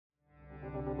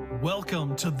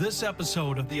Welcome to this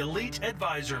episode of the Elite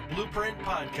Advisor Blueprint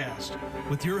Podcast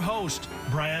with your host,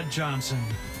 Brad Johnson.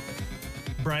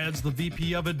 Brad's the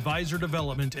VP of Advisor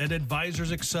Development at Advisors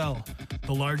Excel,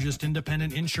 the largest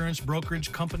independent insurance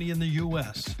brokerage company in the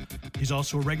U.S. He's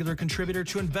also a regular contributor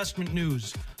to Investment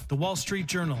News, The Wall Street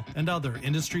Journal, and other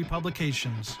industry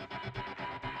publications.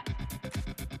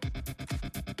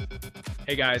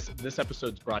 Hey guys, this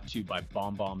episode's brought to you by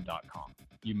BombBomb.com.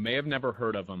 You may have never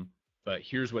heard of them, but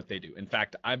here's what they do. In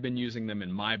fact, I've been using them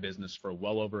in my business for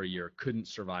well over a year, couldn't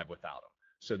survive without them.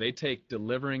 So they take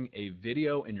delivering a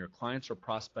video in your clients or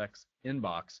prospects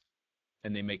inbox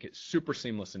and they make it super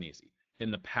seamless and easy.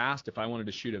 In the past, if I wanted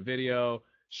to shoot a video,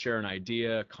 share an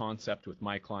idea, concept with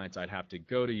my clients, I'd have to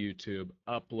go to YouTube,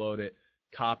 upload it,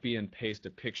 copy and paste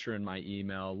a picture in my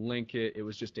email, link it. It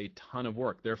was just a ton of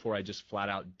work. Therefore, I just flat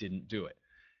out didn't do it.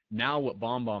 Now what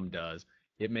BombBomb does,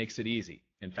 it makes it easy.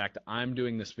 In fact, I'm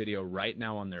doing this video right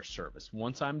now on their service.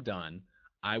 Once I'm done,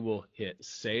 I will hit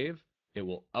save. It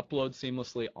will upload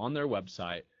seamlessly on their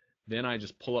website. Then I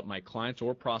just pull up my clients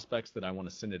or prospects that I want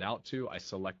to send it out to. I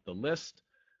select the list.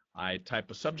 I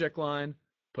type a subject line,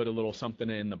 put a little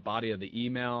something in the body of the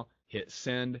email, hit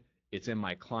send. It's in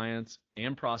my clients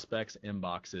and prospects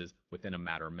inboxes within a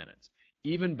matter of minutes.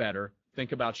 Even better,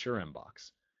 think about your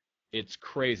inbox. It's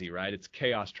crazy, right? It's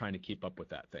chaos trying to keep up with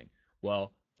that thing.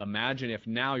 Well, imagine if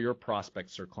now your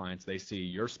prospects or clients, they see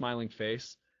your smiling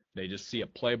face, they just see a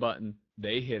play button,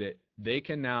 they hit it, they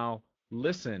can now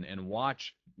listen and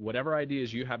watch whatever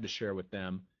ideas you have to share with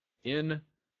them in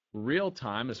real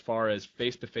time as far as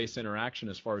face-to-face interaction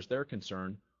as far as they're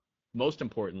concerned, most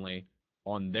importantly,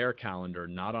 on their calendar,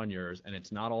 not on yours, and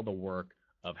it's not all the work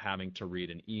of having to read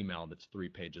an email that's 3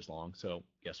 pages long. So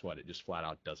guess what? It just flat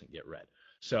out doesn't get read.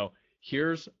 So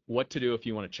here's what to do if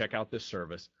you want to check out this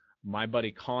service. My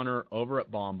buddy Connor over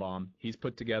at BombBomb, he's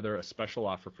put together a special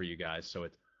offer for you guys. So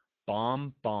it's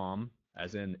BombBomb,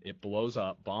 as in it blows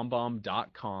up,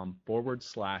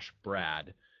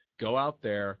 BombBomb.com/Brad. Go out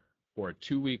there for a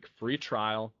 2-week free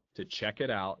trial to check it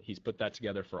out. He's put that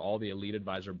together for all the Elite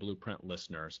Advisor Blueprint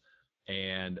listeners.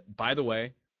 And by the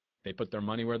way, they put their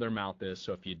money where their mouth is.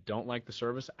 So if you don't like the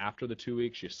service, after the 2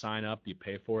 weeks, you sign up, you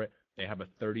pay for it. They have a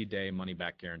 30-day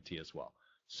money-back guarantee as well.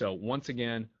 So once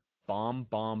again,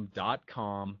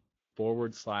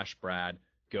 BombBomb.com/Brad.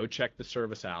 Go check the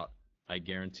service out. I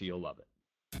guarantee you'll love it.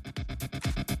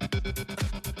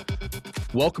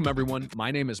 Welcome, everyone. My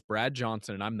name is Brad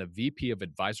Johnson, and I'm the VP of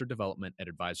Advisor Development at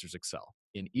Advisors Excel.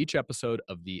 In each episode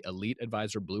of the Elite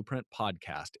Advisor Blueprint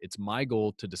podcast, it's my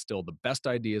goal to distill the best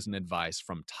ideas and advice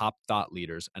from top thought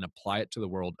leaders and apply it to the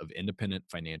world of independent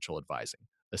financial advising.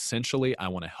 Essentially, I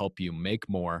want to help you make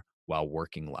more while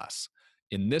working less.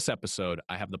 In this episode,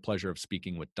 I have the pleasure of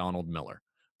speaking with Donald Miller.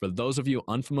 For those of you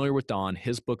unfamiliar with Don,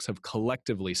 his books have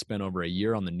collectively spent over a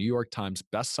year on the New York Times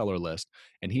bestseller list,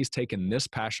 and he's taken this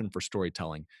passion for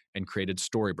storytelling and created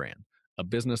StoryBrand, a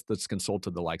business that's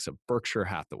consulted the likes of Berkshire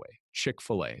Hathaway,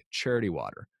 Chick-fil-A, Charity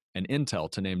Water, and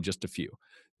Intel, to name just a few.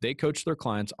 They coach their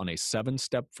clients on a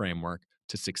 7-step framework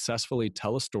to successfully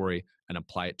tell a story and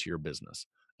apply it to your business.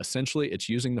 Essentially, it's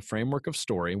using the framework of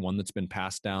story, one that's been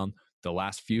passed down the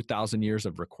last few thousand years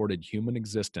of recorded human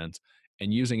existence,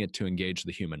 and using it to engage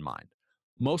the human mind.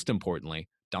 Most importantly,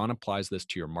 Don applies this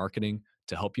to your marketing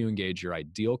to help you engage your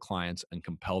ideal clients and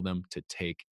compel them to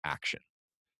take action.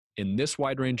 In this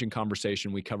wide-ranging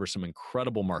conversation, we cover some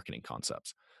incredible marketing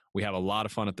concepts. We have a lot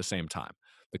of fun at the same time.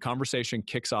 The conversation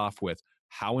kicks off with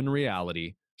how in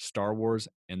reality, Star Wars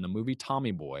and the movie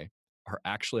Tommy Boy are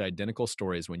actually identical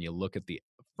stories when you look at the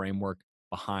framework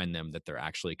behind them that they're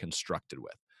actually constructed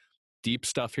with. Deep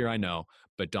stuff here, I know,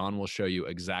 but Don will show you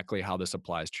exactly how this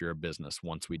applies to your business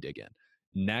once we dig in.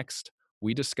 Next,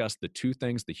 we discuss the 2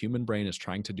 things the human brain is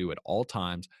trying to do at all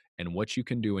times and what you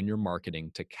can do in your marketing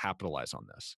to capitalize on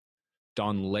this.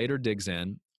 Don later digs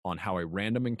in on how a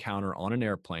random encounter on an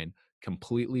airplane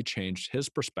completely changed his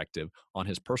perspective on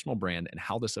his personal brand and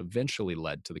how this eventually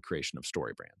led to the creation of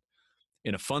StoryBrand.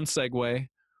 In a fun segue,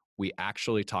 we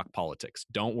actually talk politics.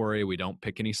 Don't worry, we don't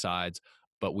pick any sides,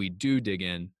 but we do dig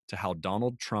in to how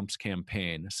Donald Trump's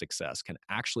campaign success can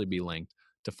actually be linked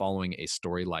to following a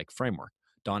story-like framework.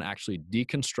 Don actually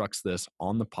deconstructs this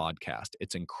on the podcast.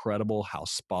 It's incredible how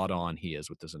spot on he is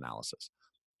with his analysis.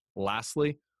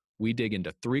 Lastly, we dig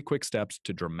into 3 quick steps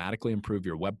to dramatically improve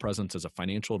your web presence as a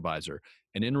financial advisor.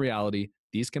 And in reality,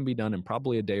 these can be done in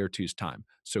probably a day or two's time.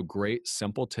 So great,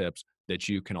 simple tips that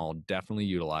you can all definitely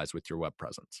utilize with your web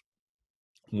presence.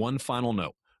 One final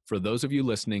note. For those of you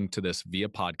listening to this via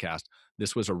podcast,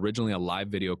 this was originally a live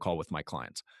video call with my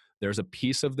clients. There's a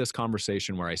piece of this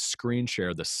conversation where I screen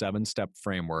share the 7-step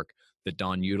framework that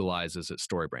Don utilizes at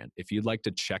StoryBrand. If you'd like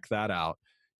to check that out,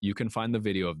 you can find the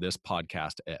video of this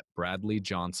podcast at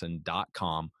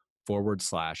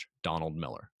bradleyjohnson.com/Donald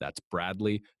Miller. That's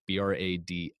Bradley,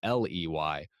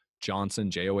 BRADLEY, Johnson,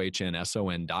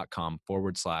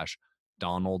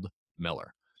 JOHNSON.com/Donald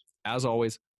Miller. As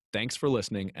always, thanks for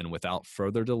listening. And without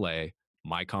further delay,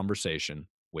 my conversation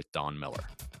with Don Miller.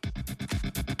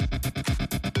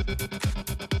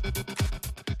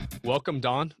 Welcome,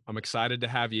 Don. I'm excited to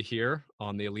have you here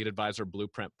on the Elite Advisor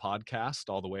Blueprint podcast,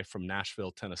 all the way from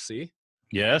Nashville, Tennessee.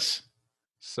 Yes.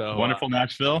 So wonderful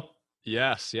Nashville.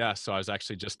 Yes. So I was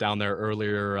actually just down there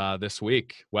earlier this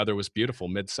week. Weather was beautiful,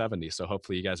 mid-70s. So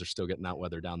hopefully you guys are still getting that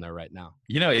weather down there right now.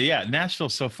 Yeah,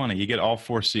 Nashville's so funny. You get all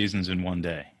 4 seasons in one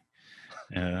day.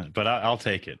 But I'll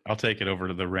take it. I'll take it over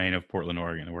to the rain of Portland,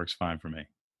 Oregon. It works fine for me.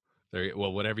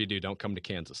 Well, whatever you do, don't come to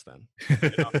Kansas then.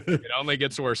 It only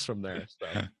gets worse from there.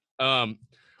 So.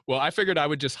 Well, I figured I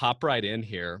would just hop right in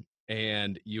here,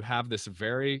 and you have this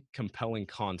very compelling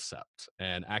concept.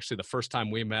 And actually, the first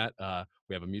time we met,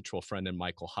 we have a mutual friend in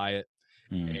Michael Hyatt,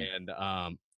 and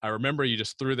I remember you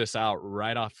just threw this out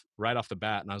right off the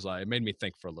bat, and I was like, it made me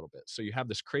think for a little bit. So you have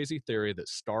this crazy theory that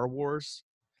Star Wars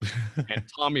and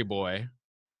Tommy Boy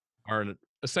are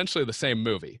essentially the same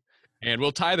movie. And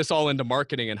we'll tie this all into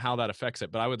marketing and how that affects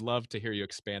it. But I would love to hear you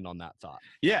expand on that thought.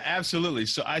 Yeah, absolutely.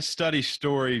 So I studied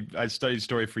story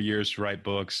for years to write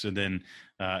books. And then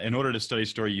in order to study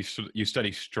story, you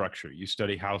study structure. You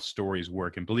study how stories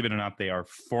work. And believe it or not, they are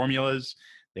formulas.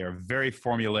 They are very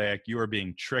formulaic. You are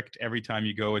being tricked every time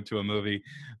you go into a movie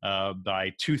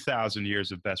by 2,000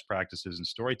 years of best practices in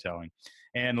storytelling.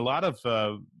 And a lot of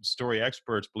story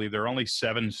experts believe there are only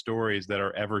 7 stories that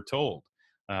are ever told.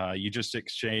 You just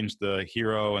exchange the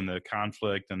hero and the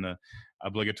conflict and the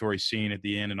obligatory scene at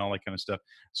the end and all that kind of stuff.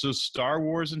 So Star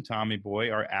Wars and Tommy Boy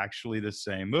are actually the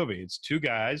same movie. It's 2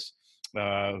 guys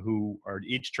who are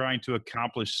each trying to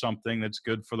accomplish something that's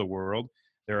good for the world.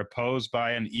 They're opposed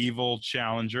by an evil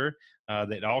challenger.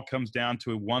 That all comes down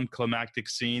to one climactic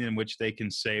scene in which they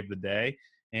can save the day.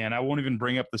 And I won't even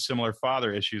bring up the similar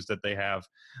father issues that they have.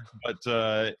 But,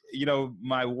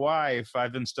 my wife,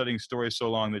 I've been studying stories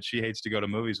so long that she hates to go to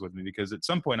movies with me because at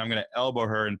some point I'm going to elbow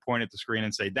her and point at the screen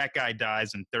and say, that guy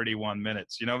dies in 31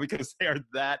 minutes, because they are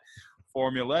that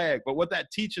formulaic. But what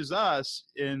that teaches us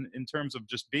in terms of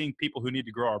just being people who need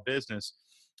to grow our business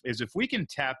is if we can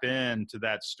tap into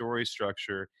that story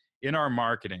structure in our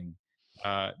marketing,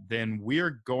 then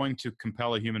we're going to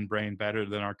compel a human brain better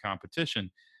than our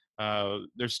competition.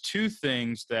 There's 2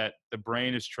 things that the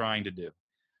brain is trying to do.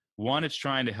 One, it's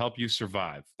trying to help you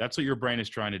survive. That's what your brain is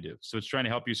trying to do. So it's trying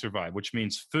to help you survive, which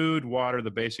means food, water,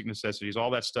 the basic necessities, all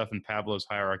that stuff in Pavlov's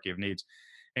hierarchy of needs,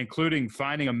 including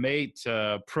finding a mate,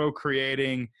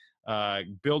 procreating,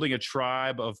 building a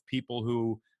tribe of people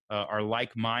who are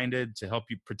like-minded to help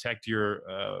you protect your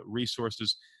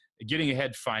resources, getting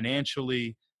ahead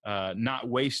financially, not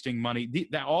wasting money.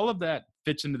 All of that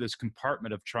fits into this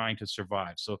compartment of trying to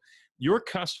survive. So your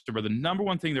customer, the number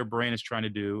one thing their brain is trying to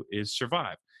do is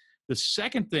survive. The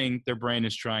second thing their brain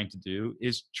is trying to do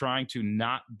is trying to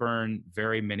not burn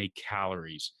very many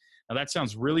calories. Now that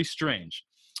sounds really strange,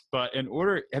 but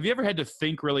have you ever had to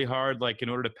think really hard, like in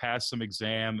order to pass some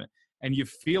exam, and you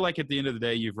feel like at the end of the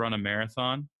day you've run a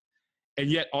marathon, and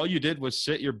yet all you did was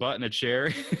sit your butt in a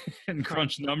chair and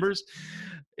crunch numbers?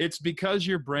 It's because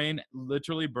your brain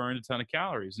literally burned a ton of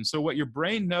calories. And so what your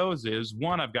brain knows is,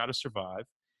 1, I've got to survive.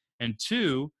 And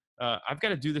 2, I've got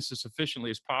to do this as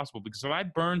efficiently as possible, because if I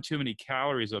burn too many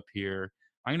calories up here,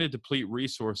 I'm going to deplete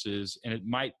resources, and it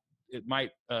might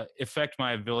affect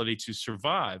my ability to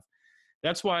survive.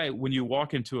 That's why when you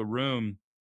walk into a room,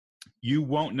 you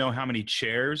won't know how many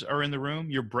chairs are in the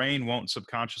room. Your brain won't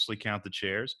subconsciously count the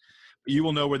chairs. But you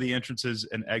will know where the entrances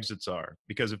and exits are,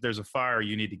 because if there's a fire,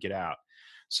 you need to get out.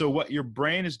 So what your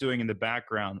brain is doing in the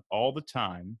background all the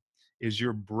time is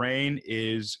your brain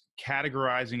is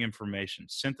categorizing information,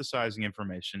 synthesizing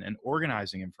information, and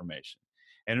organizing information.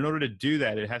 And in order to do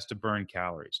that, it has to burn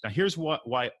calories. Now, here's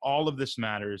why all of this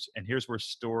matters, and here's where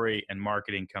story and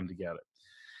marketing come together.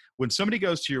 When somebody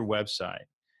goes to your website,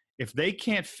 if they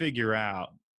can't figure out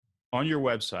on your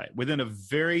website within a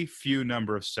very few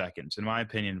number of seconds, in my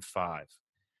opinion, 5,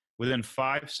 within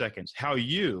 5 seconds, how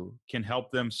you can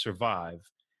help them survive,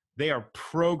 they are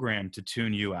programmed to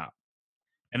tune you out.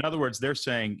 In other words, they're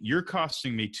saying, you're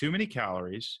costing me too many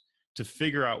calories to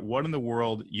figure out what in the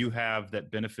world you have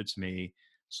that benefits me,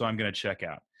 so I'm going to check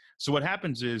out. So what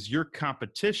happens is your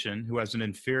competition, who has an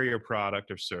inferior product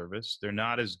or service, they're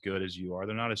not as good as you are.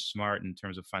 They're not as smart in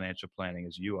terms of financial planning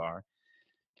as you are.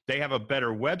 They have a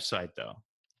better website, though,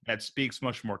 that speaks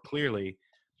much more clearly.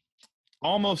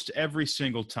 almost every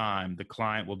single time the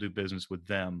client will do business with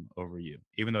them over you,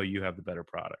 even though you have the better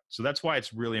product. So that's why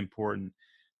it's really important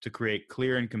to create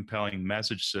clear and compelling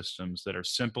message systems that are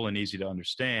simple and easy to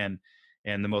understand.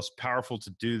 And the most powerful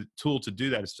tool to do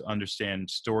that is to understand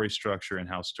story structure and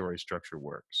how story structure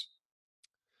works.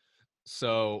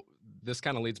 So this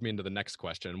kind of leads me into the next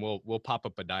question. We'll pop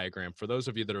up a diagram for those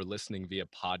of you that are listening via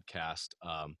podcast.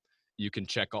 You can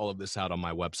check all of this out on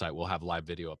my website. We'll have live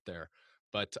video up there.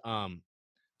 But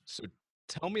so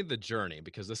tell me the journey,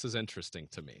 because this is interesting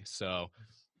to me. So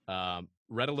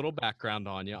read a little background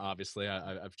on you. Obviously,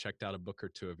 I've checked out a book or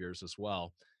two of yours as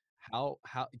well. How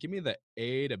give me the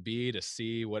A to B to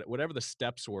C, whatever the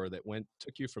steps were that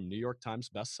took you from New York Times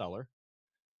bestseller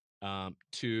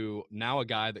to now a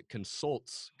guy that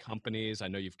consults companies. I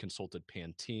know you've consulted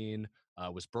Pantene.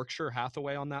 Was Berkshire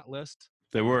Hathaway on that list?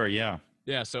 They were, yeah.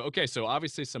 Yeah. So, okay. So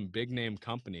obviously some big name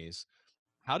companies.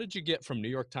 How did you get from New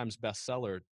York Times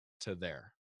bestseller to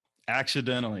there?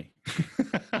 Accidentally.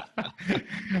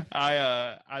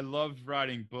 I loved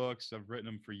writing books. I've written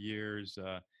them for years.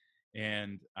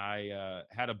 And I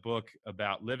had a book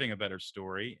about living a better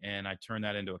story, and I turned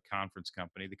that into a conference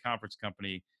company. The conference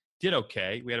company did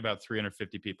okay. We had about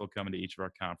 350 people coming to each of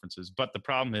our conferences. But the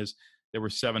problem is there were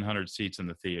 700 seats in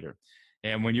the theater.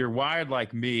 And when you're wired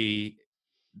like me,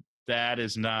 that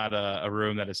is not a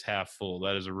room that is half full.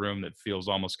 That is a room that feels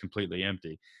almost completely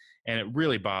empty. And it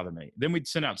really bothered me. Then we'd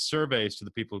send out surveys to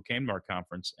the people who came to our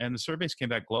conference, and the surveys came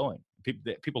back glowing.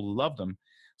 People loved them.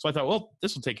 So I thought, well,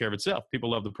 this will take care of itself. People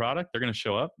love the product. They're going to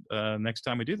show up next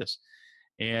time we do this.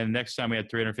 And next time we had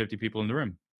 350 people in the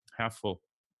room, half full.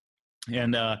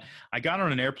 And I got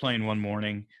on an airplane one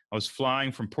morning. I was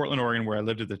flying from Portland, Oregon, where I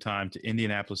lived at the time, to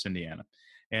Indianapolis, Indiana.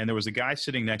 And there was a guy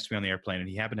sitting next to me on the airplane, and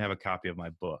he happened to have a copy of my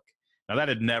book. Now, that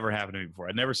had never happened to me before.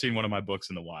 I'd never seen one of my books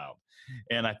in the wild.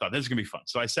 And I thought, this is going to be fun.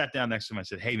 So I sat down next to him. I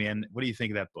said, hey, man, what do you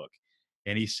think of that book?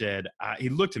 And he said, he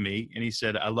looked at me and he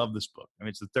said, I love this book. I mean,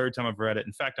 it's the third time I've read it.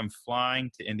 In fact, I'm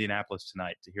flying to Indianapolis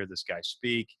tonight to hear this guy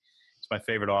speak. It's my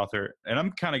favorite author. And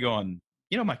I'm kind of going,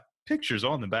 my picture's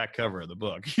on the back cover of the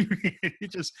book.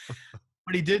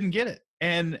 But he didn't get it.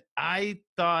 And I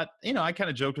thought, I kind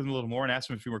of joked with him a little more and asked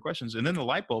him a few more questions. And then the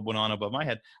light bulb went on above my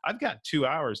head. I've got 2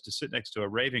 hours to sit next to a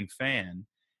raving fan,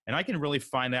 and I can really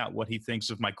find out what he thinks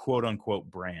of my quote unquote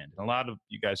brand. And a lot of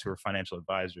you guys who are financial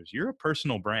advisors, you're a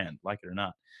personal brand, like it or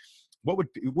not.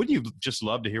 Wouldn't you just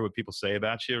love to hear what people say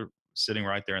about you sitting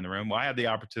right there in the room? Well, I had the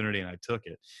opportunity and I took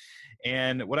it.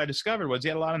 And what I discovered was he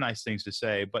had a lot of nice things to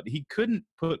say, but he couldn't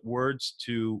put words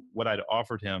to what I'd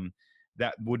offered him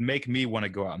that would make me want to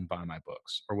go out and buy my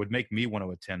books, or would make me want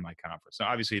to attend my conference. Now,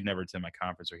 obviously, he'd never attend my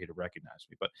conference or he'd have recognized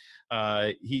me, but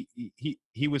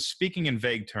he was speaking in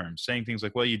vague terms, saying things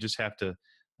like, well, you just have to,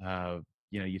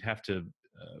 you'd have to,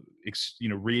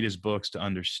 read his books to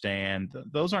understand.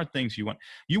 Those aren't things you want.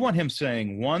 You want him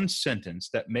saying one sentence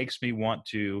that makes me want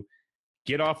to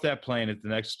get off that plane at the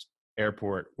next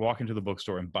airport, walk into the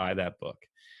bookstore and buy that book.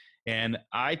 And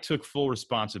I took full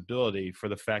responsibility for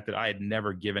the fact that I had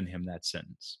never given him that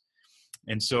sentence.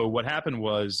 And so what happened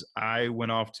was I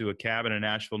went off to a cabin in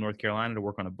Nashville, North Carolina to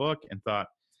work on a book, and thought,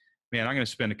 man, I'm going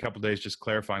to spend a couple of days just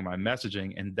clarifying my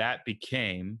messaging. And that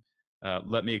became,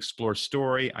 let me explore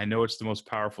story. I know it's the most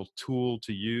powerful tool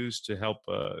to use to help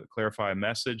clarify a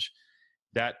message.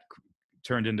 That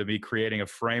turned into me creating a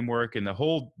framework. And the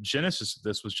whole genesis of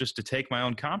this was just to take my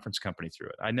own conference company through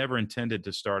it. I never intended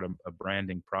to start a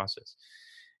branding process.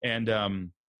 And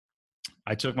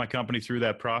I took my company through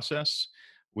that process.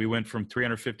 We went from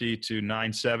 350 to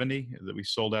 970 that we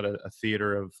sold at a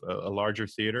theater of a larger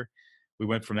theater. We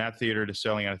went from that theater to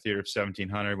selling at a theater of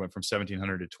 1,700, went from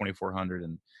 1,700 to 2,400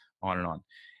 and on and on.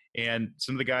 And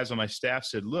some of the guys on my staff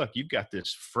said, look, you've got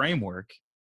this framework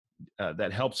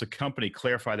that helps a company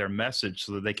clarify their message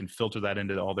so that they can filter that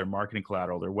into all their marketing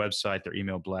collateral, their website, their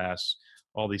email blasts,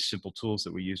 all these simple tools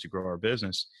that we use to grow our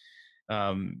business.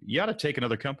 You ought to take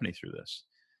another company through this.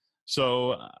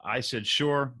 So I said,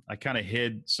 sure. I kind of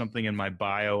hid something in my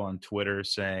bio on Twitter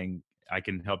saying, I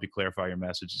can help you clarify your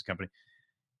message as a company.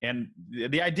 And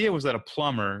the idea was that a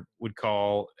plumber would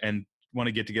call and want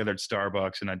to get together at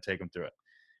Starbucks, and I'd take them through it.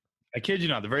 I kid you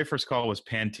not, the very first call was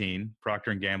Pantene,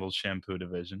 Procter & Gamble's shampoo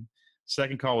division.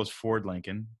 Second call was Ford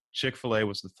Lincoln. Chick-fil-A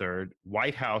was the third.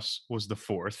 White House was the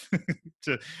fourth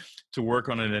to work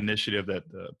on an initiative that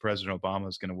President Obama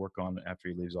is going to work on after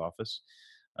he leaves office.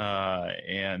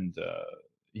 And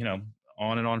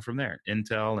on and on from there.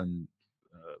 Intel and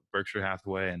Berkshire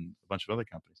Hathaway and a bunch of other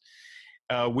companies.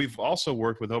 We've also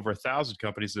worked with over 1,000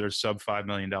 companies that are sub $5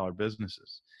 million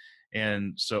businesses.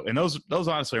 And so, and those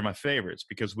honestly are my favorites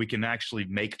because we can actually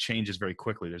make changes very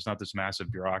quickly. There's not this massive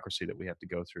bureaucracy that we have to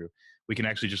go through. We can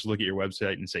actually just look at your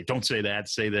website and say, don't say that,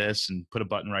 say this, and put a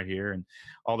button right here, and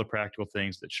all the practical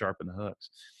things that sharpen the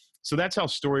hooks. So that's how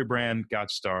StoryBrand got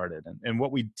started. And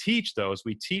what we teach, though, is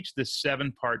we teach this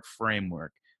 7-part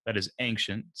framework that is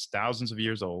ancient. It's thousands of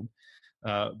years old.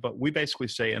 But we basically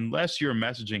say, unless your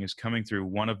messaging is coming through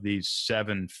one of these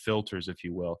 7 filters, if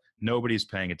you will, nobody's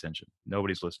paying attention.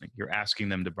 Nobody's listening. You're asking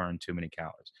them to burn too many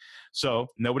calories. So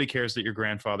nobody cares that your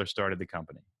grandfather started the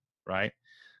company, right?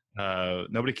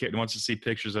 Nobody wants to see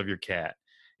pictures of your cat.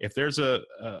 If there's a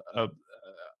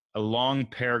long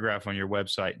paragraph on your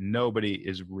website, nobody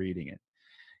is reading it.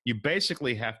 You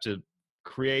basically have to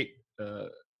create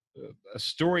a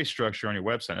story structure on your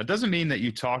website. It doesn't mean that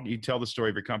you tell the story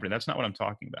of your company. That's not what I'm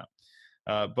talking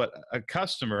about. But a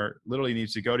customer literally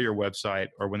needs to go to your website,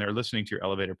 or when they're listening to your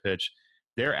elevator pitch,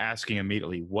 they're asking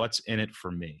immediately, what's in it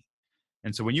for me?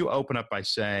 And so when you open up by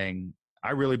saying,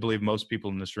 I really believe most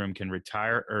people in this room can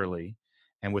retire early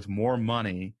and with more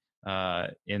money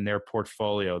in their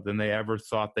portfolio than they ever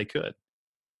thought they could.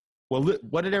 Well,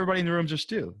 what did everybody in the room just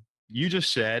do? You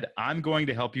just said, I'm going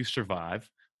to help you survive.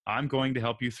 I'm going to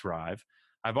help you thrive.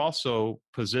 I've also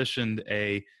positioned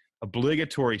a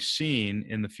obligatory scene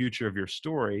in the future of your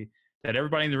story that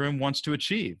everybody in the room wants to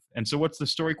achieve. And so what's the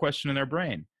story question in their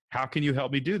brain? How can you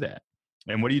help me do that?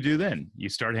 And what do you do then? You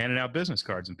start handing out business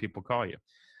cards and people call you.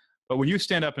 But when you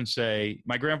stand up and say,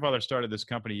 my grandfather started this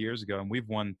company years ago and we've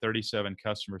won 37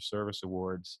 customer service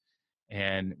awards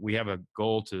and we have a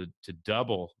goal to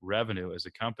double revenue as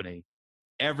a company,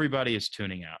 everybody is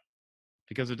tuning out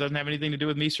because it doesn't have anything to do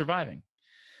with me surviving.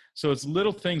 So it's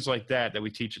little things like that that we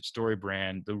teach at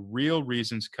StoryBrand, the real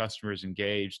reasons customers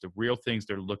engage, the real things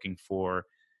they're looking for,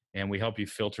 and we help you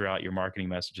filter out your marketing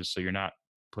messages so you're not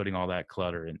putting all that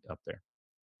clutter up there.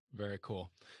 Very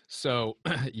cool. So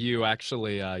you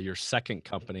actually, your second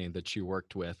company that you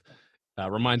worked with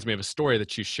reminds me of a story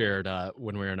that you shared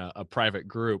when we were in a private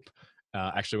group,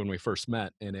 actually when we first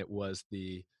met, and it was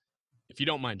if you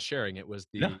don't mind sharing, it was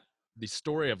the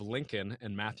story of Lincoln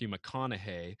and Matthew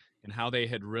McConaughey and how they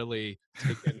had really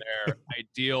taken their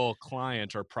ideal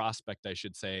client or prospect, I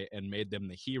should say, and made them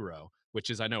the hero, which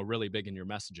is, I know, really big in your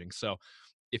messaging. So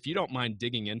if you don't mind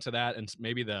digging into that, and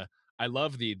maybe I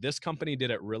love this company did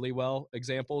it really well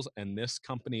examples, and this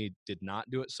company did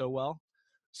not do it so well.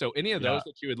 So any of those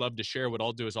that you would love to share, what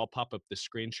I'll do is I'll pop up the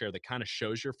screen share that kind of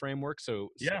shows your framework. So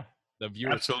the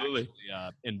viewers absolutely can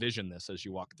actually, envision this as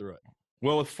you walk through it.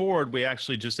 Well, with Ford, we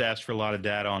actually just asked for a lot of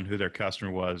data on who their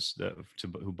customer was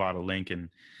who bought a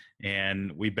Lincoln.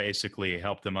 And we basically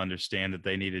helped them understand that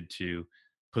they needed to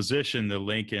position the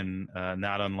Lincoln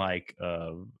not unlike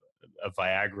a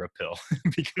Viagra pill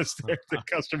because the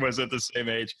customer was at the same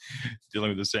age dealing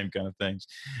with the same kind of things.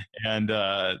 And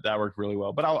that worked really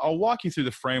well. But I'll walk you through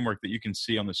the framework that you can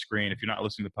see on the screen. If you're not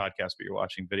listening to the podcast, but you're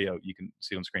watching video, you can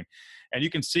see on the screen. And you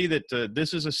can see that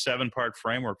this is a 7-part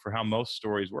framework for how most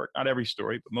stories work. Not every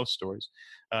story, but most stories.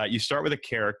 You start with a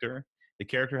character. The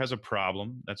character has a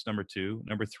problem. That's number 2.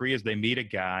 Number 3 is they meet a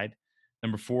guide.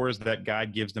 Number 4 is that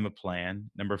guide gives them a plan.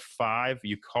 Number 5,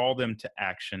 you call them to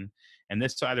action. And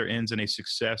this either ends in a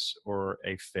success or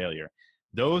a failure.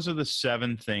 Those are the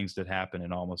 7 things that happen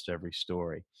in almost every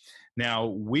story. Now,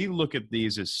 we look at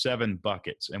these as 7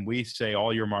 buckets, and we say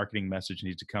all your marketing message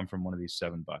needs to come from one of these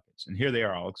 7 buckets. And here they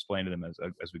are. I'll explain to them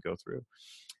as we go through.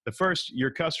 The first,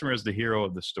 your customer is the hero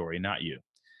of the story, not you.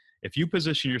 If you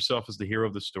position yourself as the hero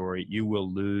of the story, you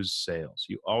will lose sales.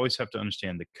 You always have to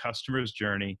understand the customer's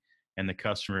journey, and the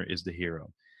customer is the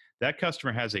hero. That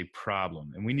customer has a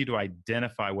problem, and we need to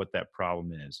identify what that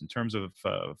problem is. In terms of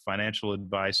financial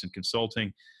advice and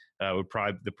consulting,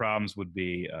 the problems would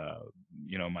be,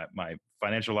 my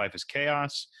financial life is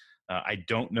chaos. I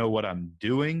don't know what I'm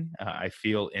doing. I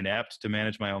feel inept to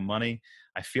manage my own money.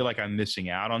 I feel like I'm missing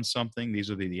out on something.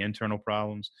 These are the internal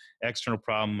problems. External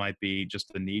problem might be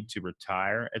just the need to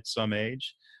retire at some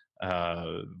age.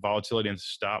 Volatility in the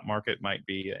stock market might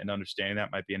be, and understanding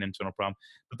that might be an internal problem,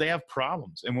 but they have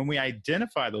problems. And when we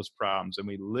identify those problems and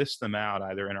we list them out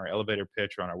either in our elevator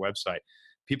pitch or on our website,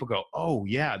 people go, oh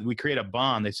yeah, we create a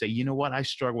bond. They say, you know what? I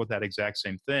struggle with that exact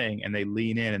same thing. And they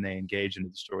lean in and they engage into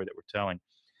the story that we're telling.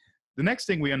 The next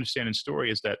thing we understand in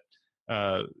story is that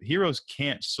heroes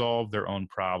can't solve their own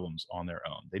problems on their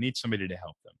own. They need somebody to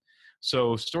help them.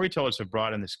 So storytellers have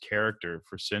brought in this character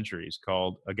for centuries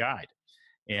called a guide.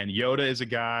 And Yoda is a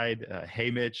guide.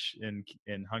 Haymitch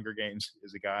in Hunger Games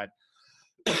is a guide.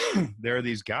 There are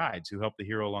these guides who help the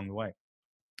hero along the way.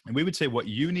 And we would say what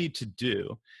you need to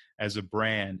do as a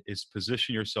brand is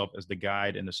position yourself as the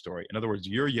guide in the story. In other words,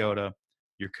 you're Yoda,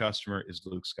 your customer is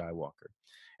Luke Skywalker.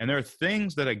 And there are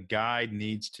things that a guide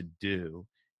needs to do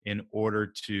in order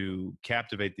to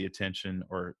captivate the attention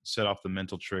or set off the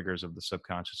mental triggers of the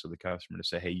subconscious of the customer to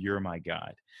say, hey, you're my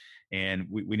guide. And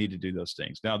we need to do those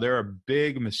things. Now, there are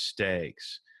big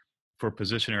mistakes for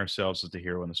positioning ourselves as the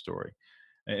hero in the story.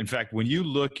 In fact, when you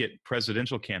look at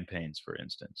presidential campaigns, for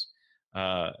instance,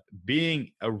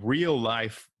 being a real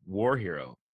life war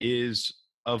hero is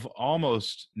of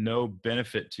almost no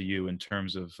benefit to you in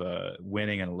terms of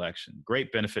winning an election.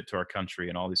 Great benefit to our country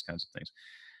and all these kinds of things.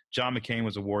 John McCain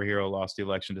was a war hero, lost the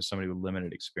election to somebody with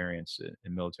limited experience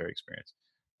in military experience.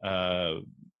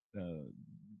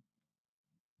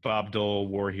 Bob Dole,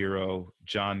 war hero.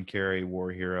 John Kerry,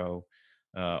 war hero.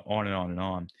 On and on and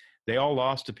on. They all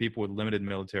lost to people with limited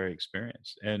military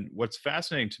experience. And what's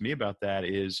fascinating to me about that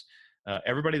is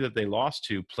everybody that they lost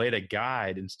to played a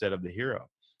guide instead of the hero.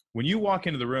 When you walk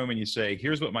into the room and you say,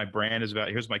 here's what my brand is about,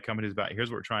 here's what my company is about, here's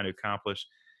what we're trying to accomplish,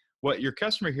 what your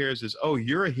customer hears is, oh,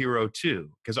 you're a hero too.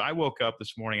 Because I woke up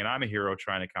this morning and I'm a hero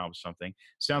trying to accomplish something.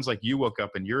 Sounds like you woke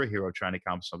up and you're a hero trying to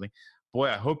accomplish something. Boy,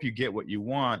 I hope you get what you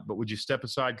want, but would you step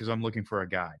aside because I'm looking for a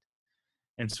guide?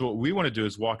 And so what we want to do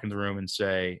is walk in the room and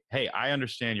say, hey, I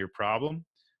understand your problem.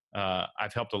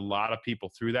 I've helped a lot of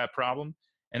people through that problem.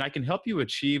 And I can help you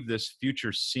achieve this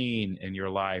future scene in your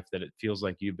life that it feels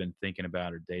like you've been thinking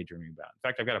about or daydreaming about. In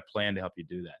fact, I've got a plan to help you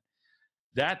do that.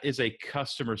 That is a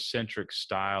customer-centric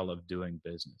style of doing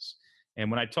business. And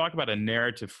when I talk about a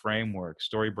narrative framework,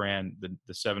 StoryBrand,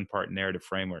 the 7-part narrative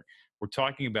framework, we're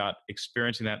talking about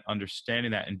experiencing that,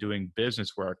 understanding that, and doing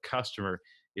business where our customer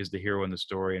is the hero in the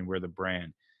story and we're the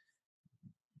brand.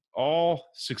 All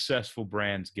successful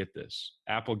brands get this.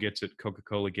 Apple gets it.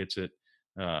 Coca-Cola gets it.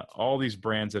 All these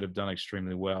brands that have done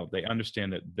extremely well, they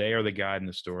understand that they are the guide in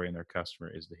the story and their customer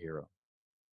is the hero.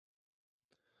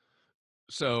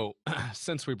 So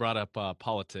since we brought up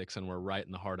politics and we're right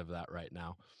in the heart of that right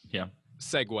now. Yeah.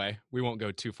 Segue. We won't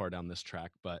go too far down this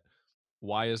track, but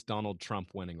why is Donald Trump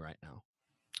winning right now?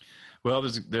 Well,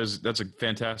 that's a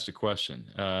fantastic question.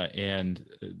 And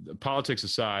politics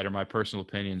aside, or my personal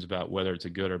opinions about whether it's a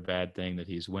good or bad thing that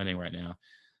he's winning right now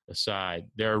aside,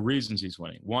 there are reasons he's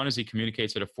winning. One is he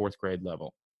communicates at a 4th grade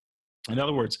level. In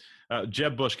other words,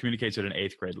 Jeb Bush communicates at an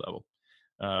 8th grade level,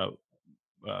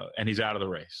 and he's out of the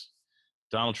race.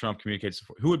 Donald Trump communicates.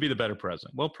 Who would be the better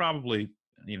president? Well, probably,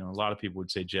 a lot of people would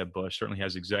say Jeb Bush. Certainly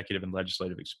has executive and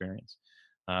legislative experience.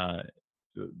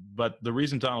 But the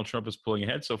reason Donald Trump is pulling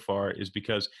ahead so far is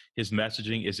because his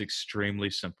messaging is extremely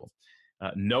simple.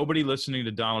 Nobody listening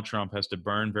to Donald Trump has to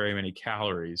burn very many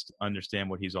calories to understand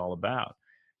what he's all about.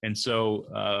 And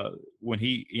so when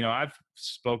I've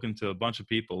spoken to a bunch of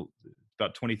people,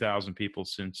 about 20,000 people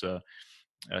since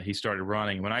he started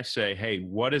running. When I say, hey,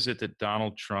 what is it that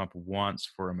Donald Trump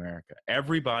wants for America?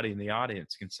 Everybody in the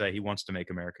audience can say he wants to make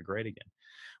America great again.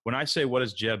 When I say, what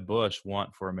does Jeb Bush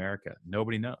want for America?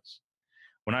 Nobody knows.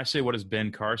 When I say, what does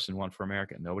Ben Carson want for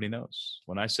America? Nobody knows.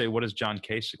 When I say, what does John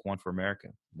Kasich want for America?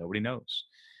 Nobody knows.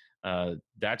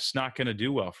 That's not going to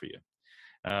do well for you.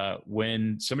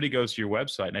 When somebody goes to your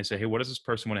website and I say, hey, what does this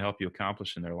person want to help you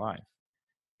accomplish in their life?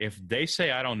 If they say,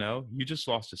 I don't know, you just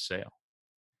lost a sale.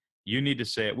 You need to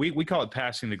say it. We call it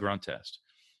passing the grunt test.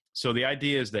 So the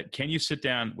idea is that, can you sit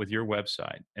down with your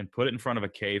website and put it in front of a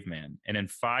caveman and in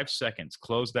 5 seconds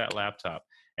close that laptop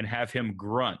and have him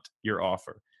grunt your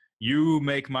offer? You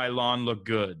make my lawn look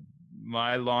good.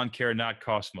 My lawn care not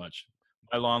cost much.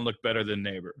 My lawn look better than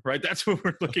neighbor, right? That's what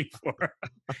we're looking for.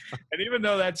 And even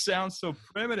though that sounds so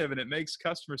primitive and it makes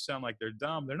customers sound like they're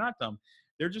dumb, they're not dumb.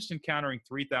 They're just encountering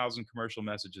 3,000 commercial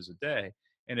messages a day.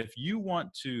 And if you want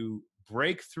to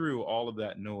break through all of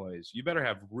that noise, you better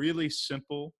have really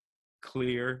simple,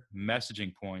 clear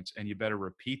messaging points, and you better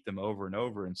repeat them over and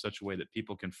over in such a way that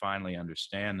people can finally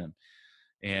understand them.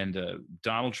 And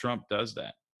Donald Trump does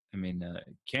that. I mean,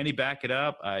 can he back it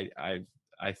up? I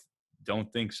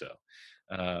don't think so.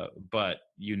 But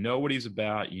you know what he's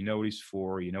about. You know what he's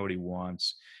for. You know what he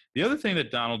wants. The other thing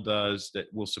that Donald does that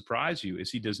will surprise you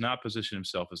is he does not position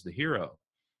himself as the hero.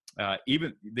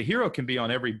 Even the hero can be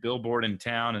on every billboard in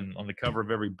town and on the cover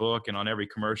of every book and on every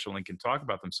commercial and can talk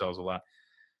about themselves a lot.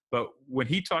 But when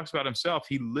he talks about himself,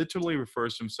 he literally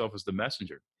refers to himself as the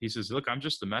messenger. He says, look, I'm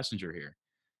just the messenger here.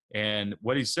 And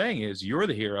what he's saying is, you're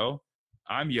the hero.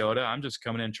 I'm Yoda. I'm just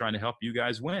coming in trying to help you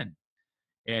guys win.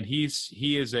 And he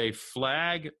is a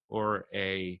flag or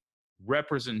a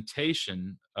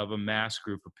representation of a mass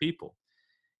group of people.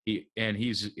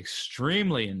 He's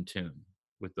extremely in tune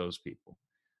with those people.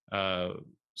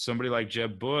 Somebody like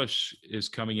Jeb Bush is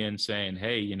coming in saying,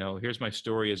 hey, here's my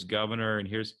story as governor, and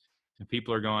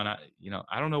people are going,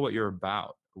 I don't know what you're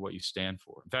about. for what you stand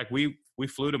for. In fact, we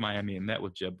flew to Miami and met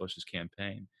with Jeb Bush's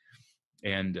campaign,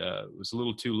 and it was a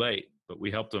little too late, but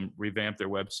we helped them revamp their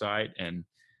website, and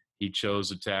he chose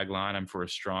the tagline, "I'm for a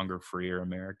stronger, freer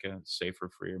America, safer,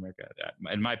 freer America."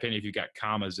 In my opinion, if you've got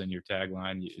commas in your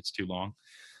tagline, it's too long.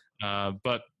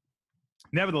 But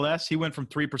nevertheless, he went from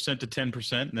 3% to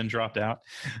 10% and then dropped out.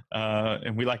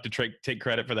 And we like to take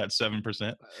credit for that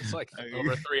 7%. It's like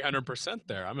over 300%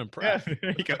 there. I'm impressed. Yeah,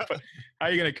 there you go. But how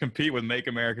are you going to compete with Make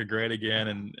America Great Again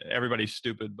and everybody's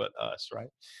stupid but us, right?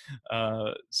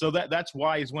 So that's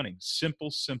why he's winning.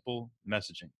 Simple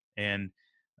messaging. And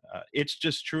it's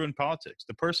just true in politics.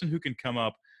 The person who can come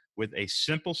up with a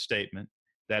simple statement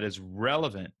that is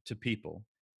relevant to people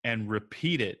and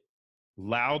repeat it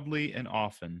loudly and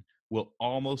often will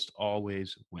almost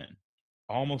always win.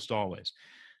 Almost always.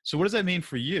 So what does that mean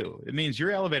for you? It means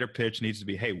your elevator pitch needs to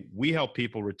be, hey, we help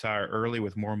people retire early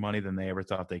with more money than they ever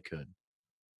thought they could.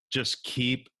 Just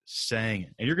keep saying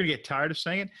it. And you're going to get tired of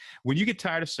saying it. When you get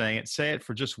tired of saying it, say it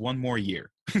for just one more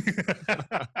year.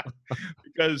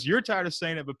 Because you're tired of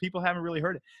saying it, but people haven't really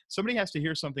heard it. Somebody has to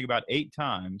hear something about 8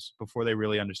 times before they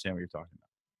really understand what you're talking about.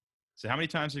 So how many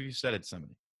times have you said it to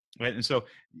somebody? Right. And so,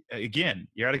 again,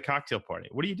 you're at a cocktail party.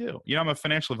 What do you do? I'm a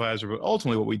financial advisor, but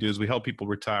ultimately what we do is we help people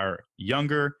retire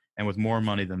younger and with more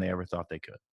money than they ever thought they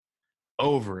could.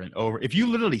 Over and over. If you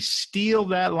literally steal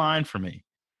that line from me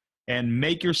and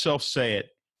make yourself say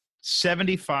it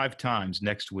 75 times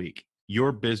next week,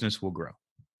 your business will grow.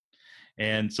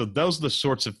 And so those are the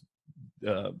sorts of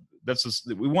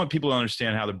we want people to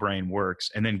understand how the brain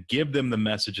works and then give them the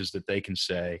messages that they can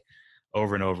say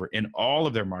over and over in all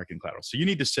of their marketing collateral. So you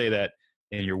need to say that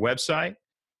in your website.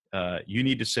 You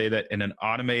need to say that in an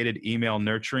automated email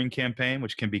nurturing campaign,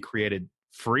 which can be created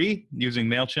free using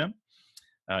MailChimp.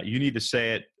 You need to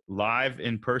say it live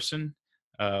in person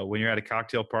when you're at a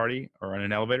cocktail party or on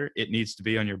an elevator. It needs to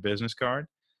be on your business card.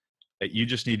 You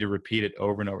just need to repeat it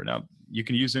over and over. Now, you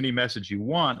can use any message you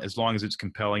want as long as it's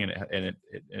compelling and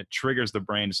it triggers the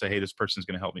brain to say, hey, this person's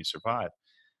going to help me survive.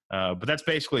 But that's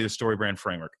basically the story brand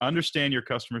framework. Understand your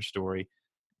customer story,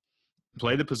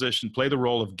 play the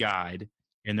role of guide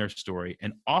in their story,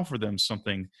 and offer them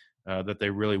something that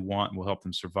they really want and will help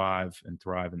them survive and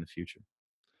thrive in the future.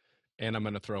 And I'm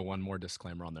going to throw one more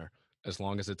disclaimer on there. As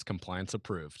long as it's compliance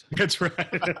approved. That's right.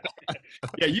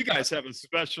 Yeah, you guys have a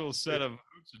special set of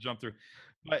hoops to jump through.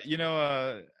 But,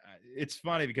 it's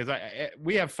funny because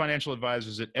we have financial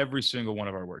advisors at every single one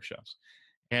of our workshops.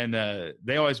 And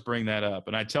they always bring that up.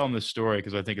 And I tell them this story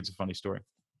because I think it's a funny story.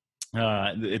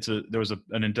 There was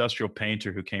an industrial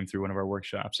painter who came through one of our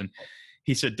workshops. And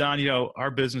he said, Don,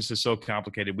 our business is so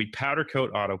complicated. We powder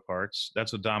coat auto parts.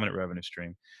 That's a dominant revenue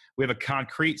stream. We have a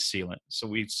concrete sealant. So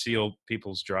we seal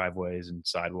people's driveways and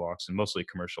sidewalks and mostly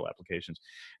commercial applications.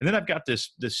 And then I've got this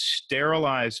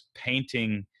sterilized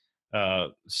painting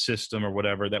system or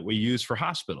whatever that we use for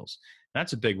hospitals.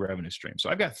 That's a big revenue stream. So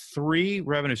I've got 3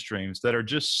 revenue streams that are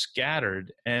just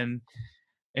scattered, and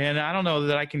I don't know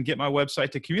that I can get my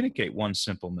website to communicate one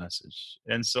simple message.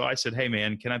 And so I said, hey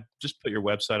man, can I just put your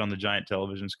website on the giant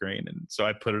television screen? And so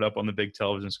I put it up on the big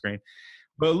television screen,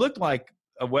 but it looked like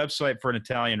a website for an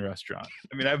Italian restaurant.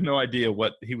 I mean, I have no idea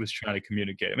what he was trying to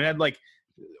communicate. I mean, I had like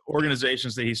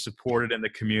organizations that he supported in the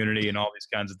community and all these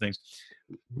kinds of things,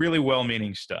 really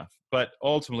well-meaning stuff, but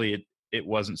ultimately it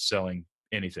wasn't selling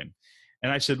anything.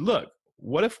 And I said, look,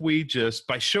 what if we just,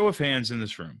 by show of hands in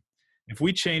this room, if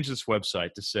we change this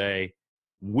website to say,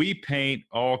 we paint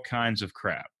all kinds of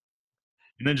crap,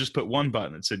 and then just put one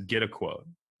button that said, get a quote,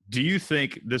 do you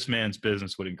think this man's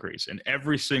business would increase? And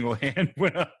every single hand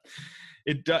went up.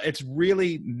 It's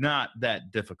really not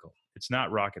that difficult. It's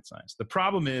not rocket science. The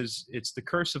problem is it's the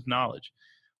curse of knowledge.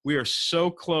 We are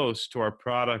so close to our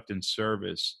product and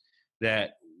service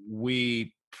that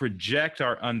we project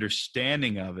our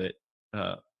understanding of it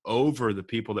over the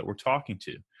people that we're talking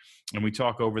to, and we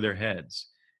talk over their heads.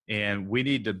 And we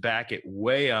need to back it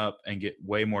way up and get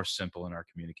way more simple in our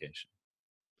communication.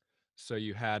 So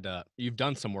you've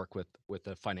done some work with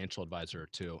a financial advisor or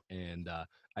two, and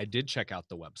I did check out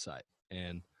the website.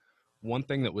 And one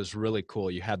thing that was really cool,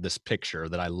 you had this picture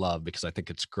that I love because I think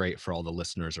it's great for all the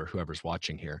listeners or whoever's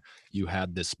watching here. You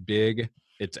had this big,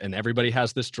 and everybody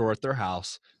has this drawer at their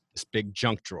house, this big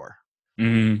junk drawer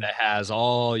that has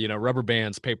all, rubber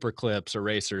bands, paper clips,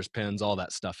 erasers, pens, all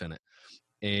that stuff in it.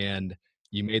 And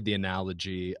you made the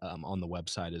analogy on the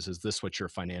website is this what your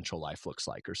financial life looks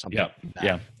like or something?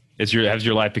 Yeah. Has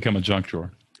your life become a junk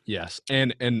drawer? Yes.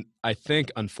 And I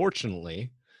think, unfortunately,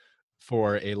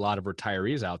 for a lot of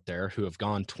retirees out there who have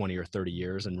gone 20 or 30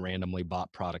 years and randomly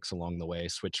bought products along the way,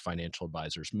 switched financial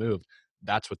advisors, moved,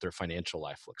 that's what their financial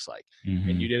life looks like. And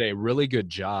Mhm. you did a really good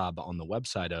job on the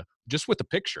website, just with the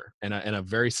picture and a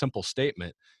very simple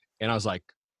statement. And I was like,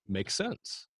 makes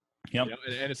sense. Yep.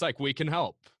 And it's like, we can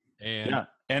help. And Yeah.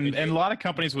 And a lot of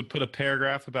companies would put a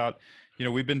paragraph about,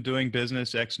 we've been doing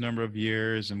business X number of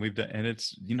years, and we've done, and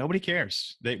it's, nobody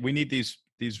cares. We need these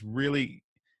really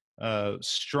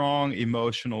strong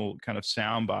emotional kind of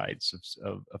sound bites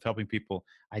of helping people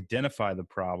identify the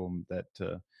problem that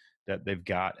they've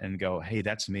got and go, hey,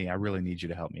 that's me. I really need you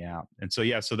to help me out. And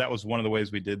so, so that was one of the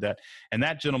ways we did that. And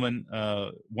that gentleman,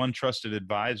 One Trusted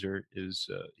Advisor,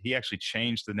 he actually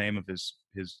changed the name of his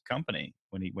company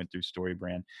when he went through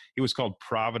StoryBrand. He was called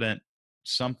Provident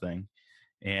something,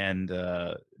 and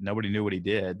nobody knew what he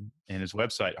did, and his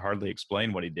website hardly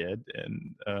explained what he did.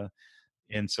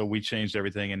 And so we changed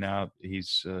everything, and now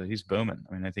he's booming.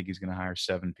 I mean, I think he's going to hire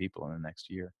 7 people in the next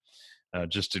year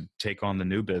just to take on the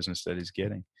new business that he's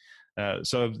getting. There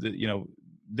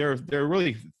are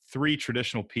really 3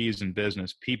 traditional P's in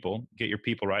business: people, get your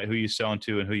people right, who you selling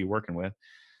to and who you're working with.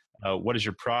 What is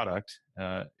your product?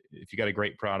 If you got a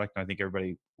great product, and I think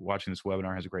everybody watching this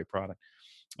webinar has a great product.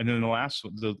 And then the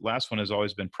last one has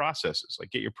always been processes.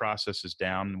 Like, get your processes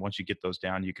down. And once you get those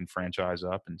down, you can franchise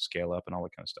up and scale up and all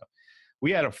that kind of stuff.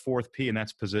 We had a 4th P, and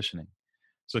that's positioning.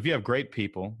 So if you have great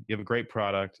people, you have a great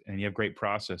product, and you have great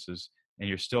processes, and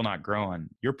you're still not growing,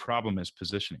 your problem is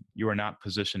positioning. You are not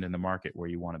positioned in the market where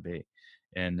you want to be,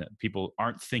 and people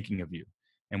aren't thinking of you,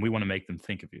 and we want to make them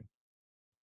think of you.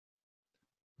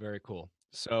 Very cool.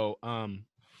 So,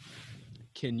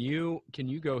 can you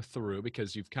go through,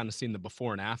 because you've kind of seen the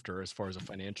before and after as far as a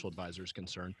financial advisor is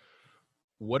concerned,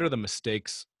 what are the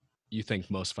mistakes you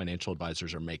think most financial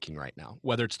advisors are making right now,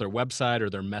 whether it's their website or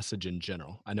their message in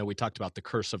general? I know we talked about the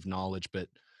curse of knowledge, but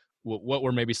what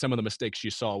were maybe some of the mistakes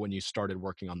you saw when you started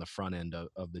working on the front end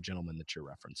of the gentleman that you're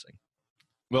referencing?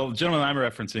 Well, the gentleman I'm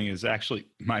referencing is actually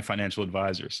my financial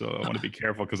advisor, so I want to be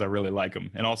careful because I really like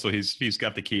him, and also he's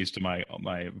got the keys to my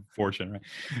fortune,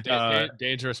 right?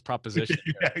 Dangerous proposition.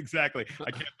 Yeah, exactly.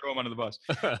 I can't throw him under the bus.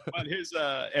 But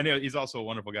and he's also a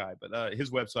wonderful guy. But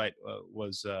his website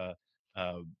was,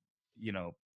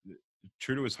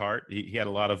 true to his heart. He had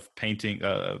a lot of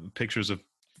pictures of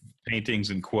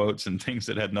paintings and quotes and things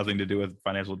that had nothing to do with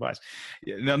financial advice.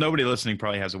 Now, nobody listening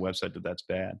probably has a website that's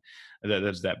bad.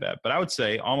 That's that bad. But I would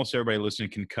say almost everybody listening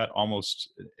can cut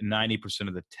almost 90%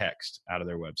 of the text out of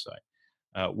their website.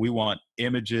 We want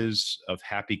images of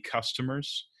happy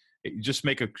customers. Just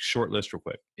make a short list real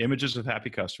quick. Images of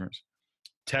happy customers,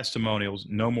 testimonials,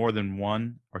 no more than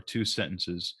 1 or 2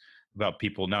 sentences about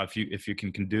people. Now, if you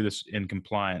can do this in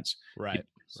compliance, right,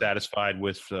 satisfied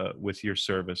with your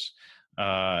service.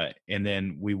 And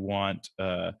then we want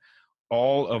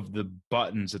all of the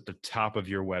buttons at the top of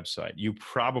your website. You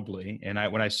probably, and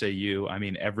when I say you, I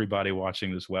mean everybody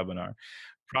watching this webinar,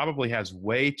 probably has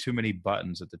way too many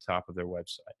buttons at the top of their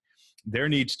website. There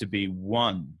needs to be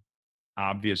one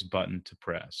obvious button to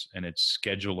press, and it's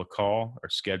schedule a call or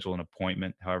schedule an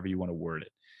appointment, however you want to word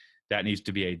it. That needs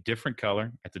to be a different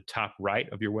color at the top right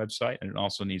of your website, and it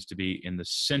also needs to be in the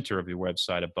center of your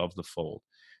website above the fold.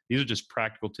 These are just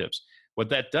practical tips. What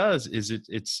that does is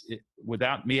it's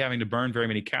without me having to burn very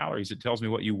many calories, it tells me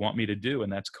what you want me to do,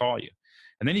 and that's call you.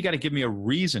 And then you got to give me a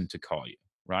reason to call you,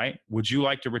 right? Would you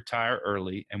like to retire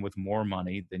early and with more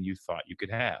money than you thought you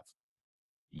could have?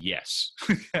 Yes,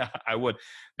 I would.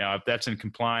 Now, if that's in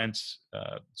compliance,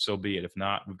 so be it. If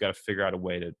not, we've got to figure out a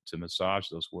way to massage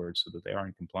those words so that they are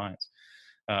in compliance.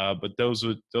 But those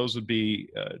would be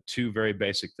 2 very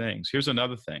basic things. Here's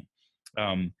another thing.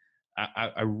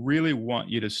 I really want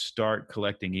you to start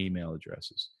collecting email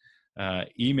addresses.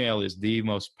 Email is the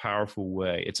most powerful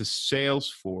way. It's a sales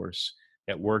force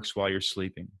that works while you're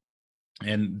sleeping.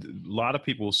 And a lot of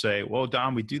people will say, well,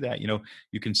 Don, we do that.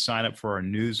 You can sign up for our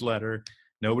newsletter.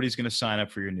 Nobody's going to sign up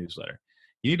for your newsletter.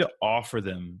 You need to offer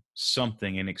them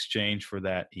something in exchange for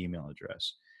that email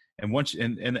address. And once,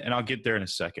 and I'll get there in a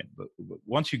second, but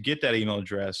once you get that email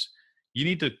address, you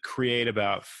need to create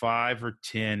about 5 or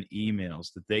 10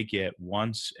 emails that they get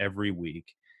once every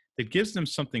week that gives them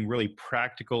something really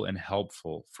practical and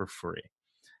helpful for free.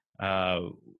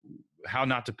 How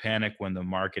not to panic when the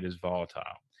market is volatile.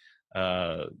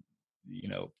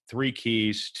 3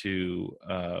 keys to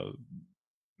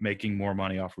making more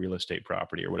money off real estate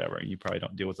property or whatever. You probably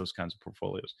don't deal with those kinds of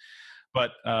portfolios.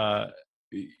 But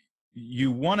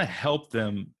you want to help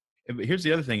them. But here's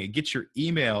the other thing. It gets your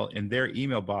email in their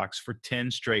email box for 10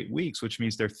 straight weeks, which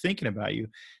means they're thinking about you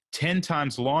 10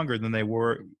 times longer than they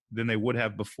would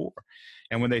have before.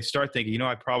 And when they start thinking,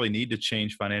 I probably need to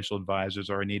change financial advisors,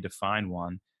 or I need to find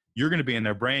one, you're going to be in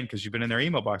their brain because you've been in their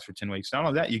email box for 10 weeks. Not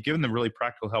only that, you've given them really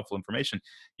practical, helpful information.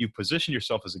 You position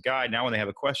yourself as a guide. Now, when they have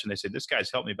a question, they say, this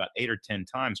guy's helped me about 8 or 10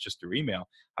 times just through email.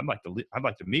 I'd like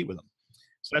to meet with them.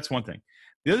 So that's one thing.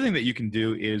 The other thing that you can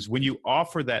do is when you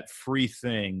offer that free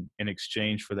thing in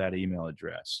exchange for that email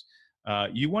address,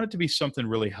 you want it to be something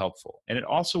really helpful. And it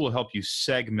also will help you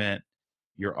segment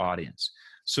your audience.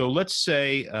 So let's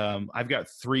say I've got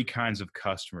 3 kinds of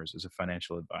customers as a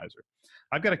financial advisor.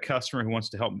 I've got a customer who wants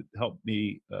to help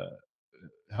me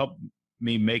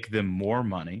make them more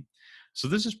money. So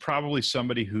this is probably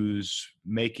somebody who's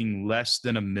making less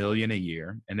than $1 million a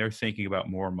year, and they're thinking about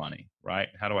more money, right?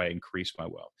 How do I increase my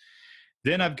wealth?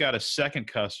 Then I've got a second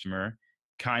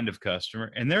kind of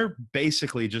customer, and they're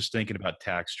basically just thinking about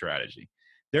tax strategy.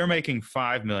 They're making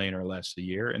 $5 million or less a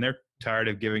year, and they're tired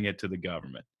of giving it to the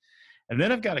government. And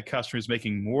then I've got a customer who's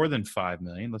making more than $5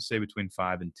 million, let's say between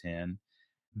 5 and 10.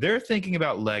 They're thinking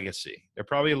about legacy. They're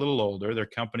probably a little older. Their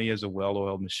company is a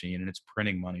well-oiled machine, and it's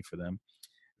printing money for them.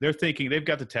 They're thinking they've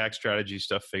got the tax strategy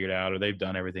stuff figured out, or they've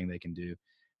done everything they can do.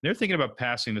 They're thinking about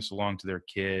passing this along to their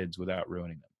kids without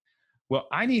ruining them. Well,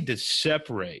 I need to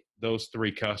separate those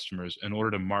 3 customers in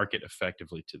order to market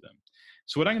effectively to them.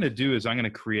 So what I'm going to do is I'm going to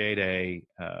create a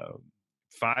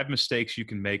 5 mistakes you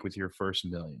can make with your first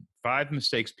 $1 million. 5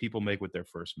 mistakes people make with their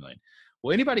first $1 million.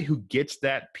 Well, anybody who gets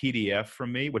that PDF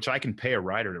from me, which I can pay a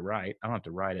writer to write, I don't have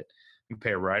to write it. You can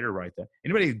pay a writer to write that.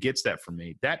 Anybody who gets that from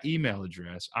me, that email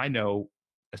address, I know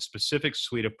a specific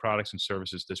suite of products and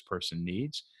services this person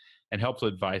needs and helpful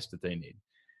advice that they need.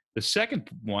 The second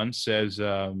one says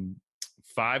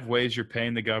 5 ways you're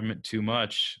paying the government too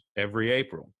much every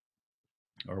April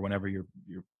or whenever your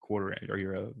quarter or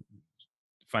your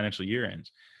financial year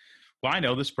ends. Well, I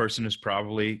know this person is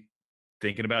probably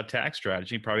thinking about tax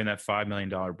strategy, probably in that $5 million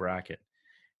bracket.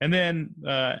 And then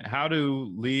how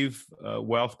to leave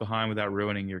wealth behind without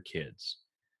ruining your kids.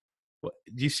 Well,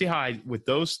 do you see how with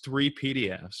those 3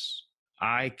 PDFs,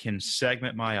 I can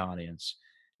segment my audience.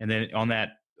 And then on that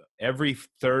every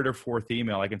 3rd or 4th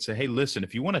email, I can say, hey, listen,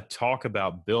 if you want to talk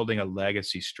about building a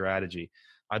legacy strategy,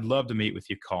 I'd love to meet with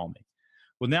you. Call me.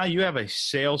 Well, now you have a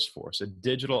sales force, a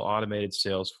digital automated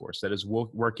sales force that is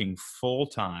working full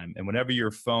time. And whenever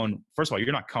your phone, first of all,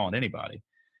 you're not calling anybody.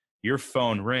 Your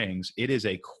phone rings. It is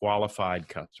a qualified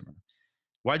customer.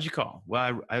 Why'd you call?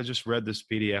 Well, I just read this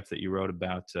PDF that you wrote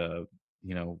about,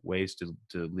 ways to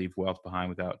leave wealth behind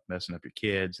without messing up your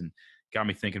kids, and got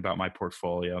me thinking about my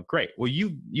portfolio. Great. Well,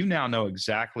 you now know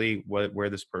exactly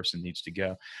where this person needs to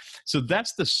go. So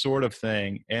that's the sort of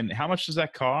thing. And how much does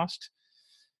that cost?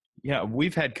 Yeah,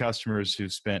 we've had customers who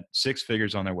spent 6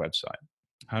 figures on their website,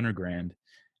 $100,000,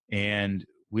 and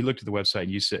we looked at the website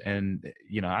and you said, and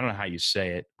I don't know how you say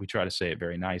it. We try to say it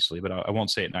very nicely, but I won't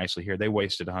say it nicely here. They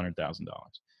wasted $100,000.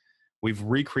 We've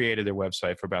recreated their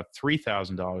website for about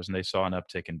 $3,000, and they saw an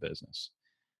uptick in business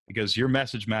because your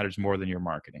message matters more than your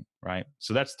marketing, right?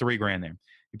 So that's $3,000 there.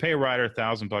 You pay a writer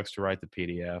 $1,000 to write the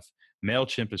PDF.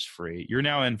 MailChimp is free. You're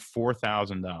now in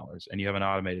 $4,000, and you have an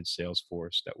automated sales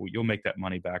force that you'll make that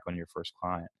money back on your first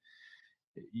client.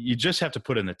 You just have to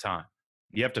put in the time.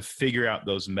 You have to figure out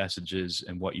those messages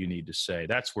and what you need to say.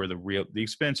 That's where the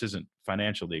expense isn't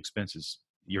financial. The expense is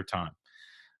your time.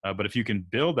 But if you can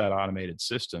build that automated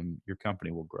system, your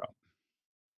company will grow.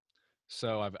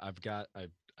 So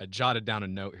I jotted down a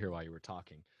note here while you were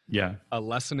talking. Yeah. A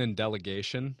lesson in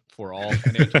delegation for all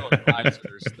financial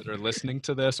advisors that are listening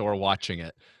to this or watching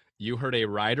it. You heard a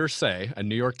writer say, a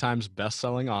New York Times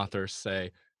best-selling author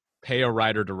say, pay a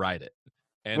writer to write it.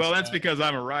 And well, that's because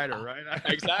I'm a writer, right?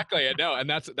 Exactly. I know. And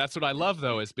that's what I love,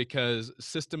 though, is because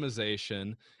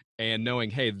systemization and knowing,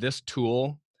 hey, this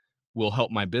tool will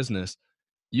help my business.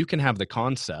 You can have the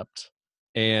concept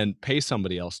and pay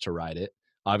somebody else to write it.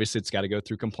 Obviously, it's got to go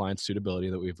through compliance suitability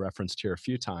that we've referenced here a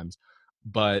few times,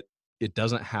 but it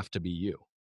doesn't have to be you.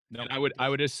 No. And I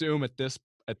would assume at this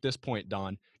point,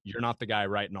 Don, you're not the guy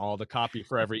writing all the copy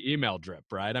for every email drip,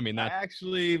 right? I mean, I'm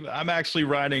actually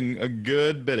writing a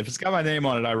good bit. If it's got my name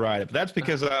on it, I write it. But that's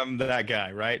because I'm that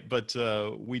guy, right? But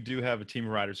we do have a team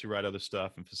of writers who write other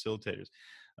stuff and facilitators.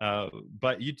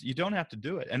 But you don't have to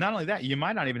do it. And not only that, you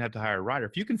might not even have to hire a writer.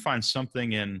 If you can find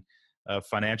something in a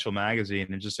financial magazine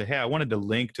and just say, hey, I wanted to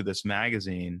link to this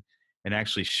magazine and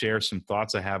actually share some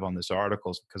thoughts I have on this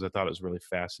article because I thought it was really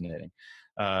fascinating.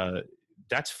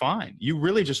 That's fine. You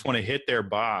really just want to hit their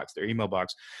email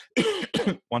box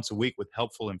once a week with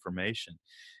helpful information.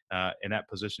 And that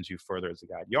positions you further as a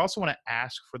guide. You also want to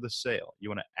ask for the sale.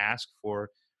 You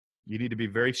need to be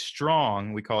very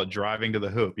strong. We call it driving to the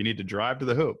hoop. You need to drive to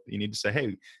the hoop. You need to say,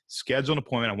 hey, schedule an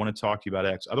appointment. I want to talk to you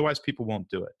about X. Otherwise, people won't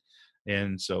do it.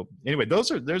 And so anyway,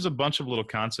 there's a bunch of little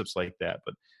concepts like that.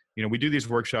 But we do these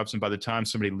workshops, and by the time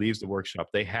somebody leaves the workshop,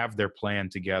 they have their plan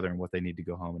together and what they need to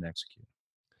go home and execute.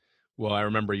 Well, I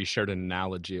remember you shared an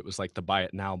analogy. It was like the buy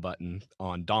it now button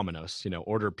on Domino's,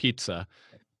 order pizza.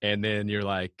 And then you're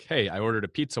like, hey, I ordered a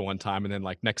pizza one time. And then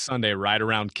like next Sunday, right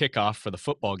around kickoff for the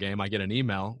football game, I get an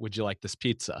email. Would you like this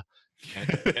pizza?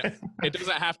 It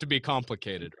doesn't have to be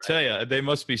complicated. Right? Tell you, they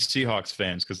must be Seahawks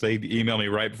fans because they email me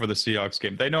right before the Seahawks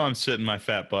game. They know I'm sitting my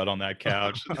fat butt on that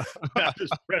couch. I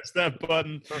just press that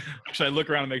button. Actually, I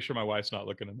look around and make sure my wife's not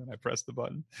looking, and then I press the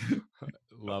button.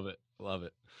 Love it. Love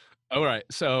it. All right.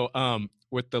 So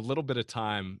with the little bit of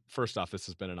time, first off, this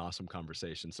has been an awesome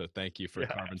conversation. So thank you for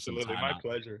carving some time. My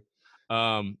pleasure.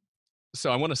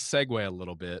 So I want to segue a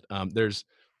little bit.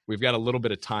 We've got a little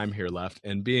bit of time here left,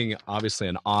 and being obviously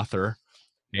an author,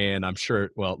 and I'm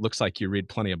sure, well, it looks like you read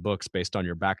plenty of books based on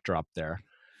your backdrop there.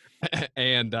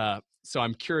 And so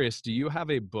I'm curious, do you have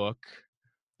a book,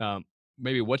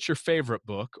 maybe what's your favorite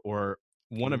book or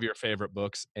one of your favorite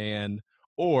books?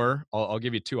 Or I'll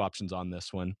give you two options on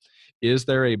this one. Is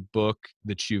there a book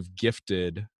that you've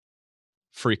gifted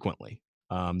frequently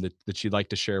that you'd like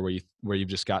to share where you've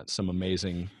just got some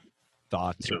amazing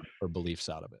thoughts or beliefs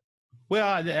out of it?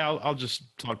 Well, I'll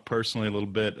just talk personally a little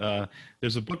bit.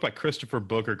 There's a book by Christopher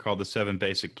Booker called The 7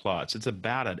 Basic Plots. It's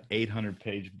about an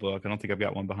 800-page book. I don't think I've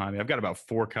got one behind me. I've got about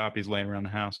 4 copies laying around the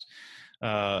house.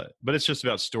 But it's just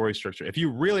about story structure. If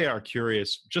you really are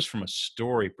curious, just from a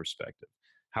story perspective,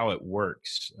 how it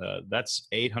works, that's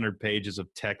 800 pages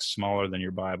of text smaller than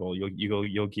your Bible.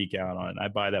 You'll geek out on it. I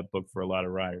buy that book for a lot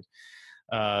of writers.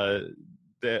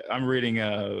 I'm reading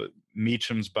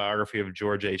Meacham's biography of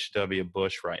George H.W.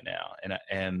 Bush right now,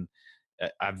 and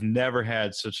I've never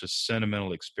had such a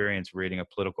sentimental experience reading a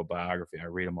political biography. I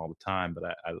read them all the time,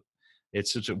 but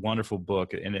it's such a wonderful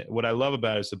book. And what I love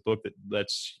about it is a book that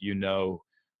lets you know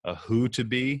who to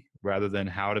be rather than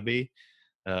how to be.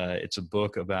 It's a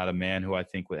book about a man who I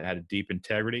think had a deep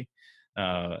integrity,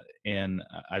 and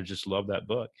I just love that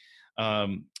book.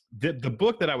 The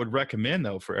book that I would recommend,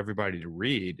 though, for everybody to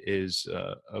read is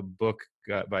a book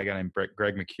by a guy named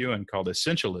Greg McKeown called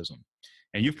Essentialism,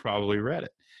 and you've probably read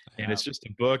it. And it's just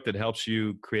a book that helps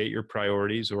you create your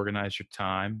priorities, organize your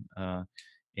time,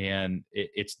 and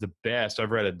it's the best.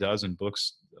 I've read a dozen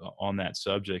books on that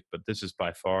subject, but this is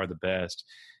by far the best.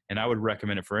 And I would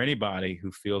recommend it for anybody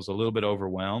who feels a little bit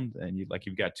overwhelmed and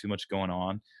you've got too much going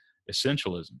on.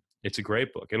 Essentialism. It's a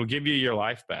great book. It'll give you your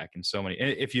life back in so many.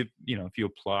 If you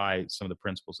apply some of the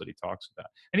principles that he talks about,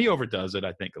 and he overdoes it,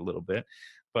 I think, a little bit.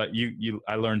 But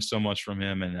I learned so much from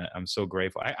him, and I'm so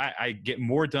grateful. I get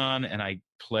more done, and I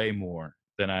play more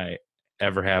than I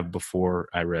ever have before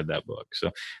I read that book. So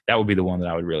that would be the one that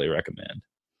I would really recommend.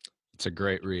 It's a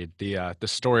great read. The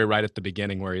story right at the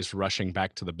beginning where he's rushing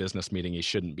back to the business meeting he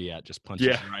shouldn't be at, just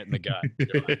punches him right in the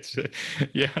gut.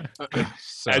 Yeah.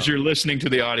 So, as you're listening to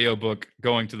the audiobook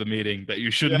going to the meeting that you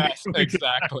shouldn't be.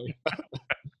 Exactly.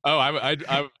 Oh,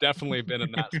 I've definitely been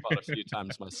in that spot a few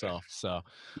times myself. So,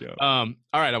 all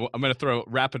right, I'm going to throw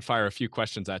rapid fire a few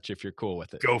questions at you if you're cool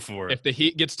with it. Go for it. If the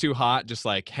heat gets too hot, just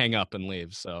like hang up and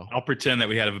leave. So I'll pretend that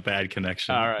we had a bad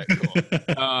connection. All right,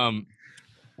 cool.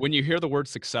 When you hear the word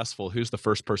successful, who's the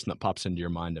first person that pops into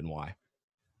your mind and why?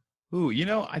 Ooh,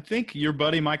 I think your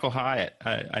buddy Michael Hyatt.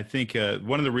 I think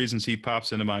one of the reasons he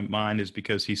pops into my mind is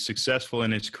because he's successful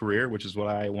in his career, which is what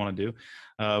I want to do.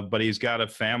 But he's got a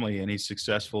family, and he's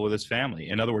successful with his family.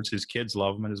 In other words, his kids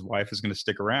love him, and his wife is going to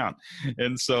stick around.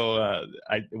 And so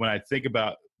when I think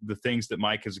about the things that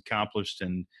Mike has accomplished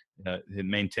and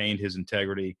maintained his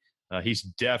integrity, he's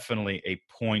definitely a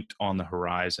point on the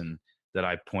horizon that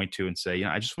I point to and say,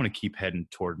 I just want to keep heading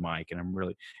toward Mike. And I'm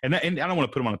really, and I don't want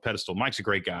to put him on a pedestal. Mike's a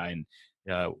great guy,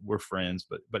 and we're friends,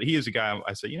 but he is a guy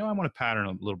I say, I want to pattern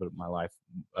a little bit of my life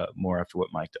more after what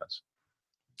Mike does.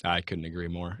 I couldn't agree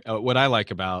more. What I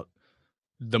like about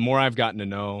the more I've gotten to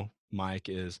know Mike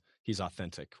is he's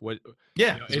authentic. It's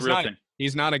a real thing.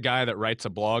 He's not a guy that writes a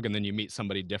blog and then you meet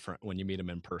somebody different when you meet him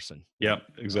in person. Yeah,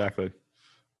 exactly.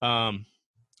 All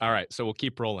right. So we'll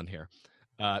keep rolling here.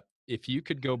 If you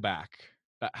could go back,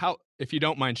 if you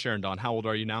don't mind sharing, Don, how old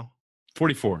are you now?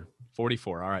 44.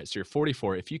 44. All right. So you're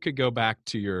 44. If you could go back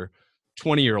to your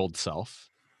 20-year-old self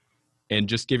and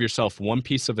just give yourself one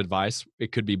piece of advice,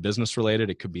 it could be business related,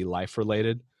 it could be life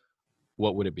related,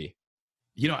 what would it be?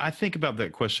 I think about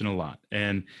that question a lot.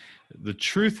 And the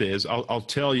truth is, I'll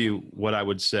tell you what I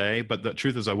would say, but the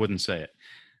truth is I wouldn't say it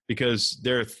because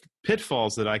there are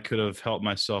pitfalls that I could have helped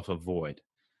myself avoid.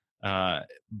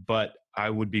 But I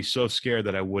would be so scared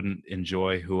that I wouldn't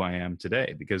enjoy who I am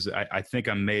today because I think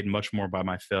I'm made much more by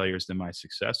my failures than my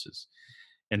successes.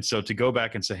 And so to go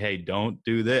back and say, hey, don't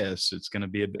do this, it's going to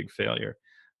be a big failure.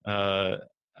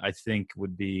 I think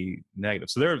would be negative.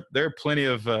 So there are plenty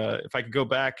of, if I could go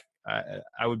back,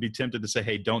 I would be tempted to say,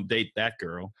 hey, don't date that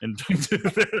girl. And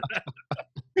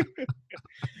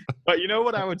but you know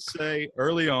what I would say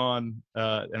early on,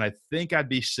 and I think I'd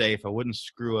be safe. I wouldn't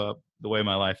screw up the way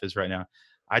my life is right now.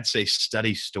 I'd say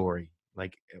study story.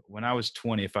 Like when I was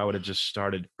 20, if I would have just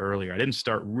started earlier, I didn't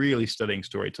start really studying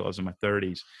story till I was in my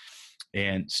 30s,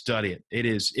 and study it.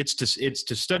 It's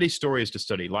to study story is to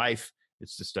study life.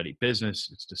 It's to study business.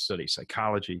 It's to study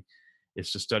psychology.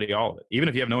 It's to study all of it. Even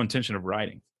if you have no intention of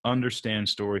writing, understand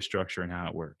story structure and how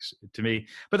it works. To me,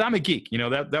 but I'm a geek.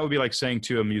 That would be like saying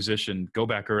to a musician, go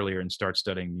back earlier and start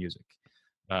studying music.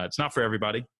 It's not for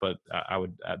everybody, but I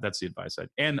would, that's the advice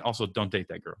and also don't date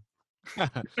that girl.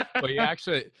 Well, you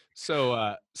actually,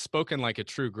 spoken like a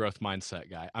true growth mindset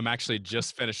guy. I'm actually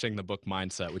just finishing the book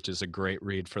Mindset, which is a great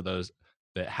read for those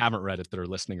that haven't read it that are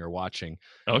listening or watching.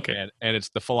 Okay. And it's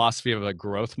the philosophy of a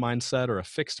growth mindset or a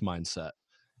fixed mindset.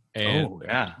 And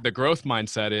the growth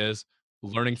mindset is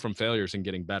learning from failures and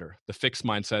getting better. The fixed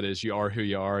mindset is you are who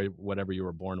you are, whatever you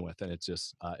were born with. And it's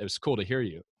just, it was cool to hear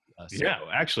you.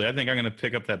 Actually, I think I'm going to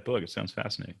pick up that book. It sounds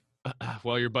fascinating.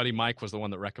 Well, your buddy Mike was the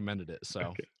one that recommended it.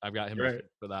 So I've got him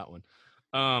for that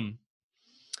one.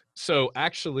 So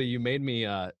actually you made me,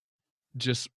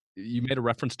 you made a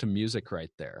reference to music right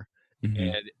there.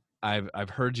 Mm-hmm. And I've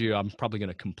heard you, I'm probably going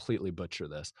to completely butcher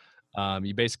this.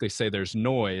 You basically say there's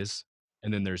noise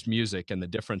and then there's music, and the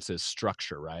difference is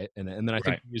structure, right? And then I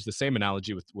think you use the same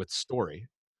analogy with story,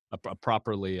 a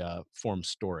properly formed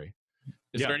story.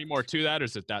 Is there any more to that, or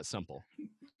is it that simple?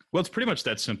 Well, it's pretty much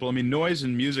that simple. I mean, noise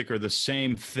and music are the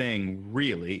same thing,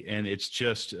 really, and it's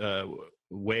just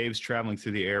waves traveling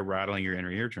through the air, rattling your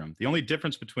inner eardrum. The only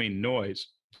difference between noise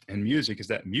and music is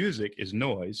that music is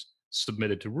noise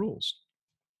submitted to rules.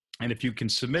 And if you can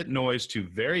submit noise to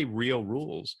very real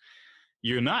rules,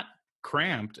 you're not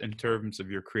cramped in terms of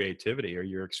your creativity or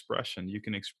your expression. You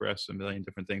can express a million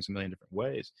different things a million different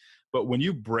ways. But when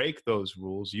you break those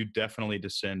rules, you definitely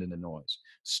descend into noise.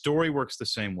 Story works the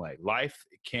same way. Life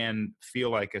can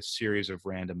feel like a series of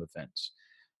random events.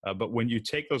 But when you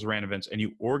take those random events and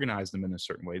you organize them in a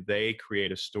certain way, they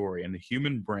create a story. And the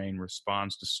human brain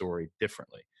responds to story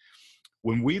differently.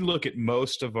 When we look at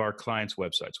most of our clients'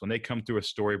 websites, when they come through a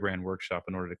story brand workshop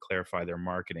in order to clarify their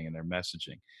marketing and their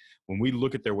messaging, when we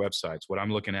look at their websites, what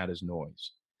I'm looking at is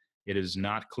noise. It is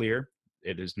not clear.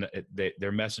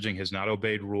 Their messaging has not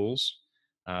obeyed rules.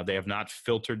 They have not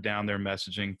filtered down their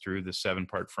messaging through the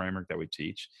 7-part framework that we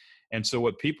teach. And so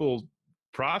what people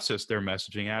process their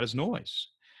messaging at is noise.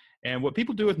 And what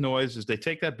people do with noise is they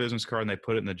take that business card and they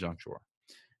put it in the junk drawer.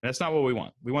 And that's not what we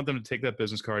want. We want them to take that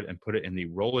business card and put it in the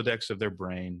Rolodex of their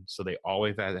brain so they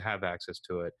always have access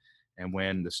to it. And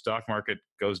when the stock market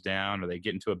goes down or they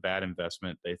get into a bad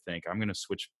investment, they think, I'm going to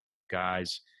switch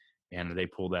guys, and they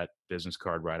pull that business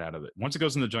card right out of it. Once it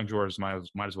goes in the junk drawers, might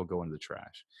as well go into the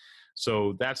trash.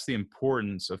 So that's the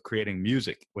importance of creating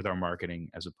music with our marketing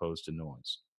as opposed to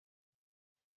noise.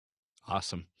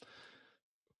 Awesome.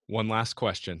 One last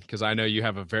question, because I know you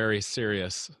have a very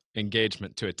serious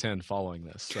engagement to attend following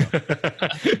this.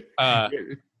 So.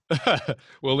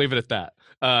 We'll leave it at that.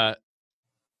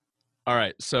 All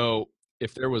right. So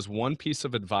if there was one piece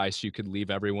of advice you could leave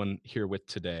everyone here with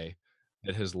today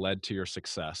that has led to your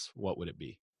success, what would it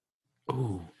be?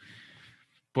 Oh,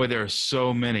 boy, there are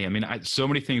so many. I mean, so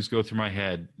many things go through my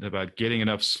head about getting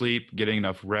enough sleep, getting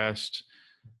enough rest,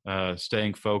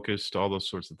 staying focused, all those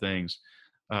sorts of things.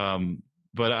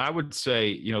 But I would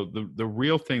say, the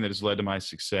real thing that has led to my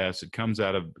success, it comes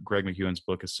out of Greg McKeown's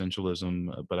book,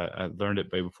 Essentialism, but I learned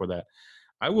it way before that.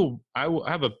 I will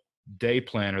have a day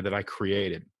planner that I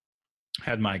created,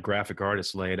 had my graphic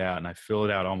artist lay it out, and I fill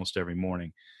it out almost every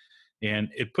morning. And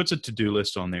it puts a to-do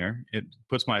list on there. It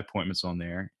puts my appointments on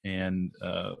there and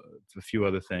a few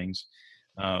other things.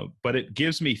 But it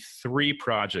gives me 3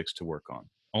 projects to work on.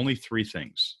 Only 3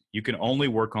 things. You can only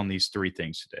work on these 3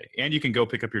 things today. And you can go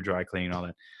pick up your dry cleaning and all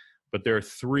that. But there are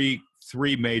three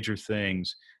major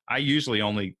things. I usually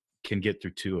only can get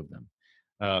through 2 of them.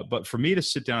 But for me to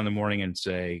sit down in the morning and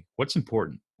say, what's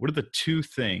important? What are the 2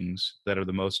 things that are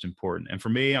the most important? And for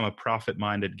me, I'm a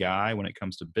profit-minded guy when it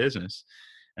comes to business.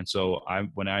 And so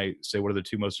when I say, what are the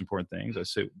 2 most important things? I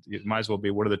say, it might as well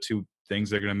be, what are the 2 things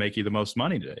that are going to make you the most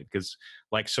money today? Because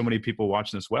like so many people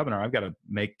watching this webinar, I've got to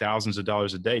make thousands of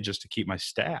dollars a day just to keep my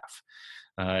staff.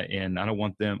 And I don't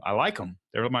want them, I like them.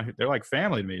 They're like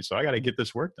family to me. So I got to get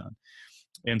this work done.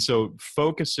 And so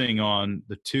focusing on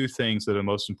the 2 things that are the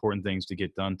most important things to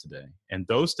get done today. And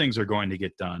those things are going to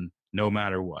get done no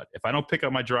matter what. If I don't pick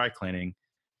up my dry cleaning,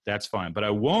 that's fine. But I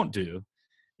won't do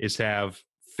is have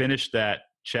finished that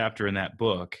chapter in that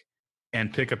book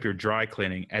and pick up your dry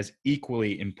cleaning as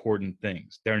equally important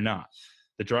things. They're not.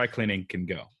 The dry cleaning can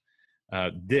go.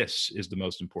 This is the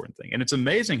most important thing. And it's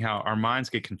amazing how our minds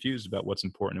get confused about what's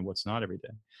important and what's not every day.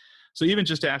 So even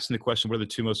just asking the question, what are the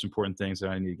two most important things that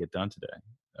I need to get done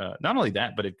today? Not only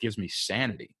that, but it gives me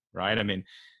sanity, right? I mean,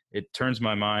 it turns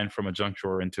my mind from a junk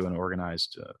drawer into an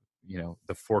organized,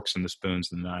 the forks and the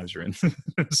spoons and the knives are in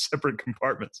separate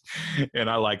compartments. And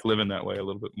I like living that way a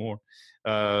little bit more.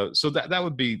 So that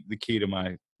would be the key to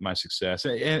my success.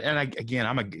 And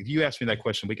if you ask me that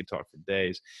question, we could talk for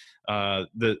days.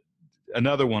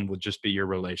 Another one would just be your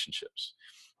relationships.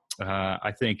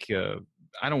 I think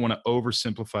I don't want to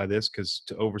oversimplify this, because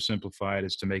to oversimplify it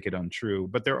is to make it untrue.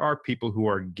 But there are people who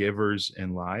are givers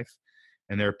in life,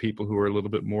 and there are people who are a little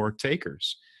bit more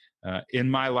takers. In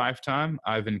my lifetime,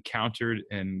 I've encountered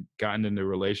and gotten into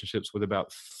relationships with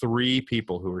about 3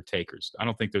 people who are takers. I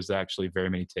don't think there's actually very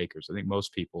many takers. I think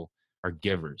most people are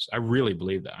givers. I really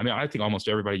believe that. I mean, I think almost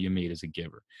everybody you meet is a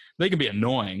giver. They can be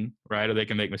annoying, right? Or they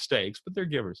can make mistakes, but they're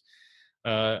givers.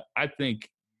 I think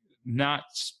not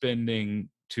spending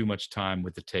too much time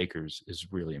with the takers is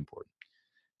really important.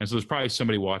 And so there's probably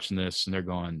somebody watching this and they're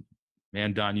going,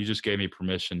 man, Don, you just gave me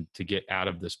permission to get out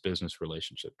of this business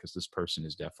relationship because this person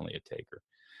is definitely a taker.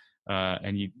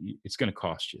 And it's going to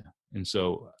cost you. And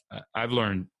so I've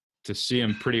learned to see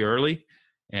them pretty early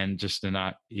and just to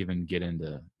not even get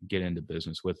into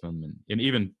business with them. And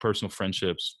even personal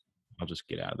friendships, I'll just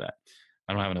get out of that.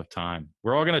 I don't have enough time.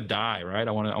 We're all going to die, right?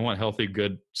 I want healthy,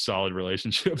 good, solid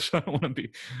relationships. I don't want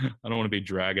to be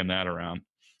dragging that around.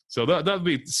 So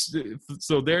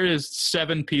so there is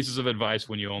 7 pieces of advice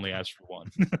when you only ask for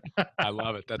one. I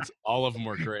love it. All of them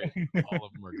were great. All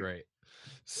of them were great.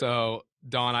 So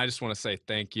Don, I just want to say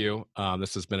thank you.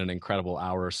 This has been an incredible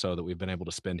hour or so that we've been able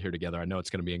to spend here together. I know it's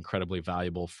going to be incredibly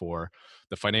valuable for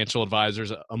the financial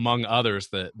advisors, among others,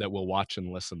 that will watch and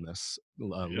listen to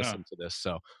this.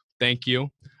 So thank you.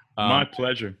 My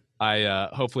pleasure. I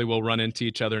hopefully we'll run into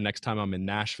each other next time I'm in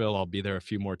Nashville. I'll be there a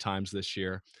few more times this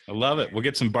year. I love it. We'll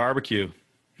get some barbecue.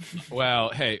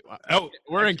 Well, hey,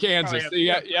 we're in Kansas. So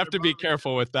you have to be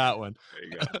careful with that one. There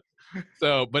you go.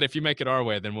 So, but if you make it our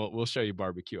way, then we'll show you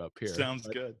barbecue up here. Sounds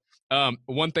good.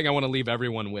 One thing I want to leave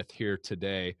everyone with here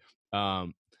today,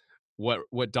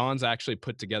 what Don's actually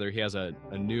put together, he has a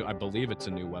new, I believe it's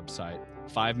a new website,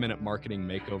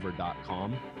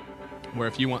 5minutemarketingmakeover.com. where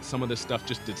if you want some of this stuff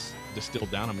just distilled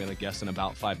down, I'm going to guess in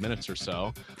about 5 minutes or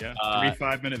so. Yeah, 3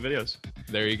 5-minute videos.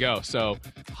 There you go. So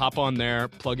hop on there,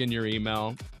 plug in your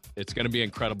email. It's going to be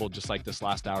incredible, just like this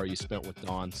last hour you spent with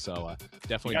Don. So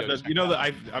definitely go check it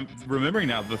out. I'm remembering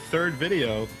now, the 3rd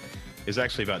video is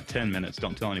actually about 10 minutes.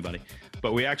 Don't tell anybody.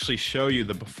 But we actually show you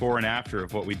the before and after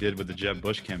of what we did with the Jeb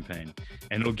Bush campaign.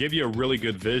 And it'll give you a really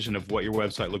good vision of what your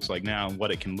website looks like now and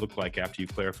what it can look like after you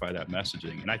clarify that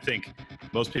messaging. And I think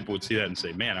most people would see that and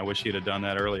say, man, I wish he'd have done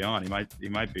that early on. He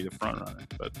might be the front runner,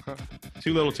 but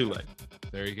too little, too late.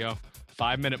 There you go.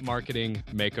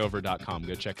 5minutemarketingmakeover.com.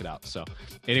 Go check it out. So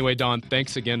anyway, Don,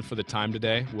 thanks again for the time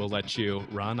today. We'll let you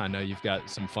run. I know you've got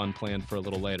some fun planned for a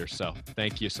little later. So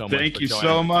thank you so much. Thank you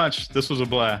so much. This was a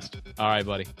blast. All right,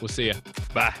 buddy. We'll see you.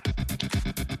 Bye.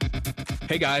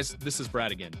 Hey guys, this is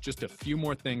Brad again. Just a few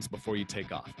more things before you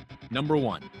take off. Number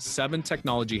 1, 7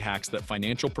 technology hacks that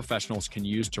financial professionals can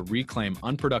use to reclaim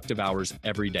unproductive hours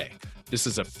every day. This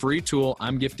is a free tool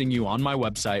I'm gifting you on my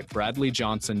website,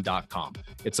 bradleyjohnson.com.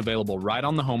 It's available right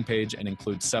on the homepage and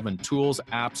includes 7 tools,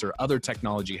 apps, or other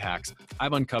technology hacks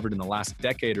I've uncovered in the last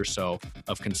decade or so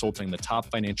of consulting the top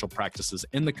financial practices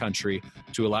in the country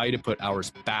to allow you to put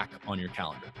hours back on your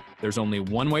calendar. There's only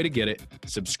one way to get it.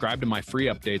 Subscribe to my free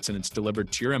updates and it's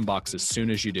delivered to your inbox as soon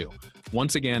as you do.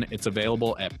 Once again, it's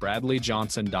available at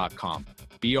bradleyjohnson.com.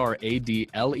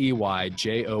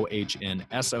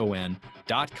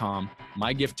 BradleyJohnson.com.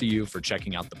 My gift to you for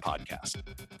checking out the podcast.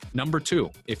 Number 2,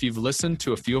 if you've listened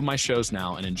to a few of my shows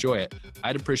now and enjoy it,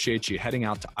 I'd appreciate you heading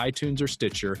out to iTunes or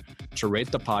Stitcher to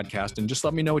rate the podcast and just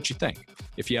let me know what you think.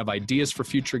 If you have ideas for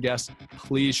future guests,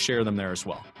 please share them there as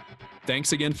well.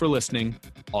 Thanks again for listening.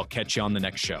 I'll catch you on the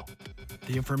next show.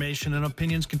 The information and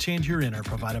opinions contained herein are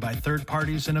provided by third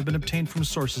parties and have been obtained from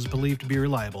sources believed to be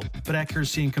reliable, but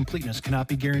accuracy and completeness cannot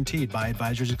be guaranteed by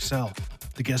Advisors Excel.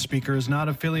 The guest speaker is not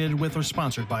affiliated with or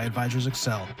sponsored by Advisors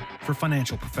Excel, for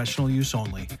financial professional use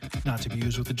only, not to be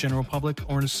used with the general public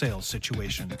or in a sales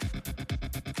situation.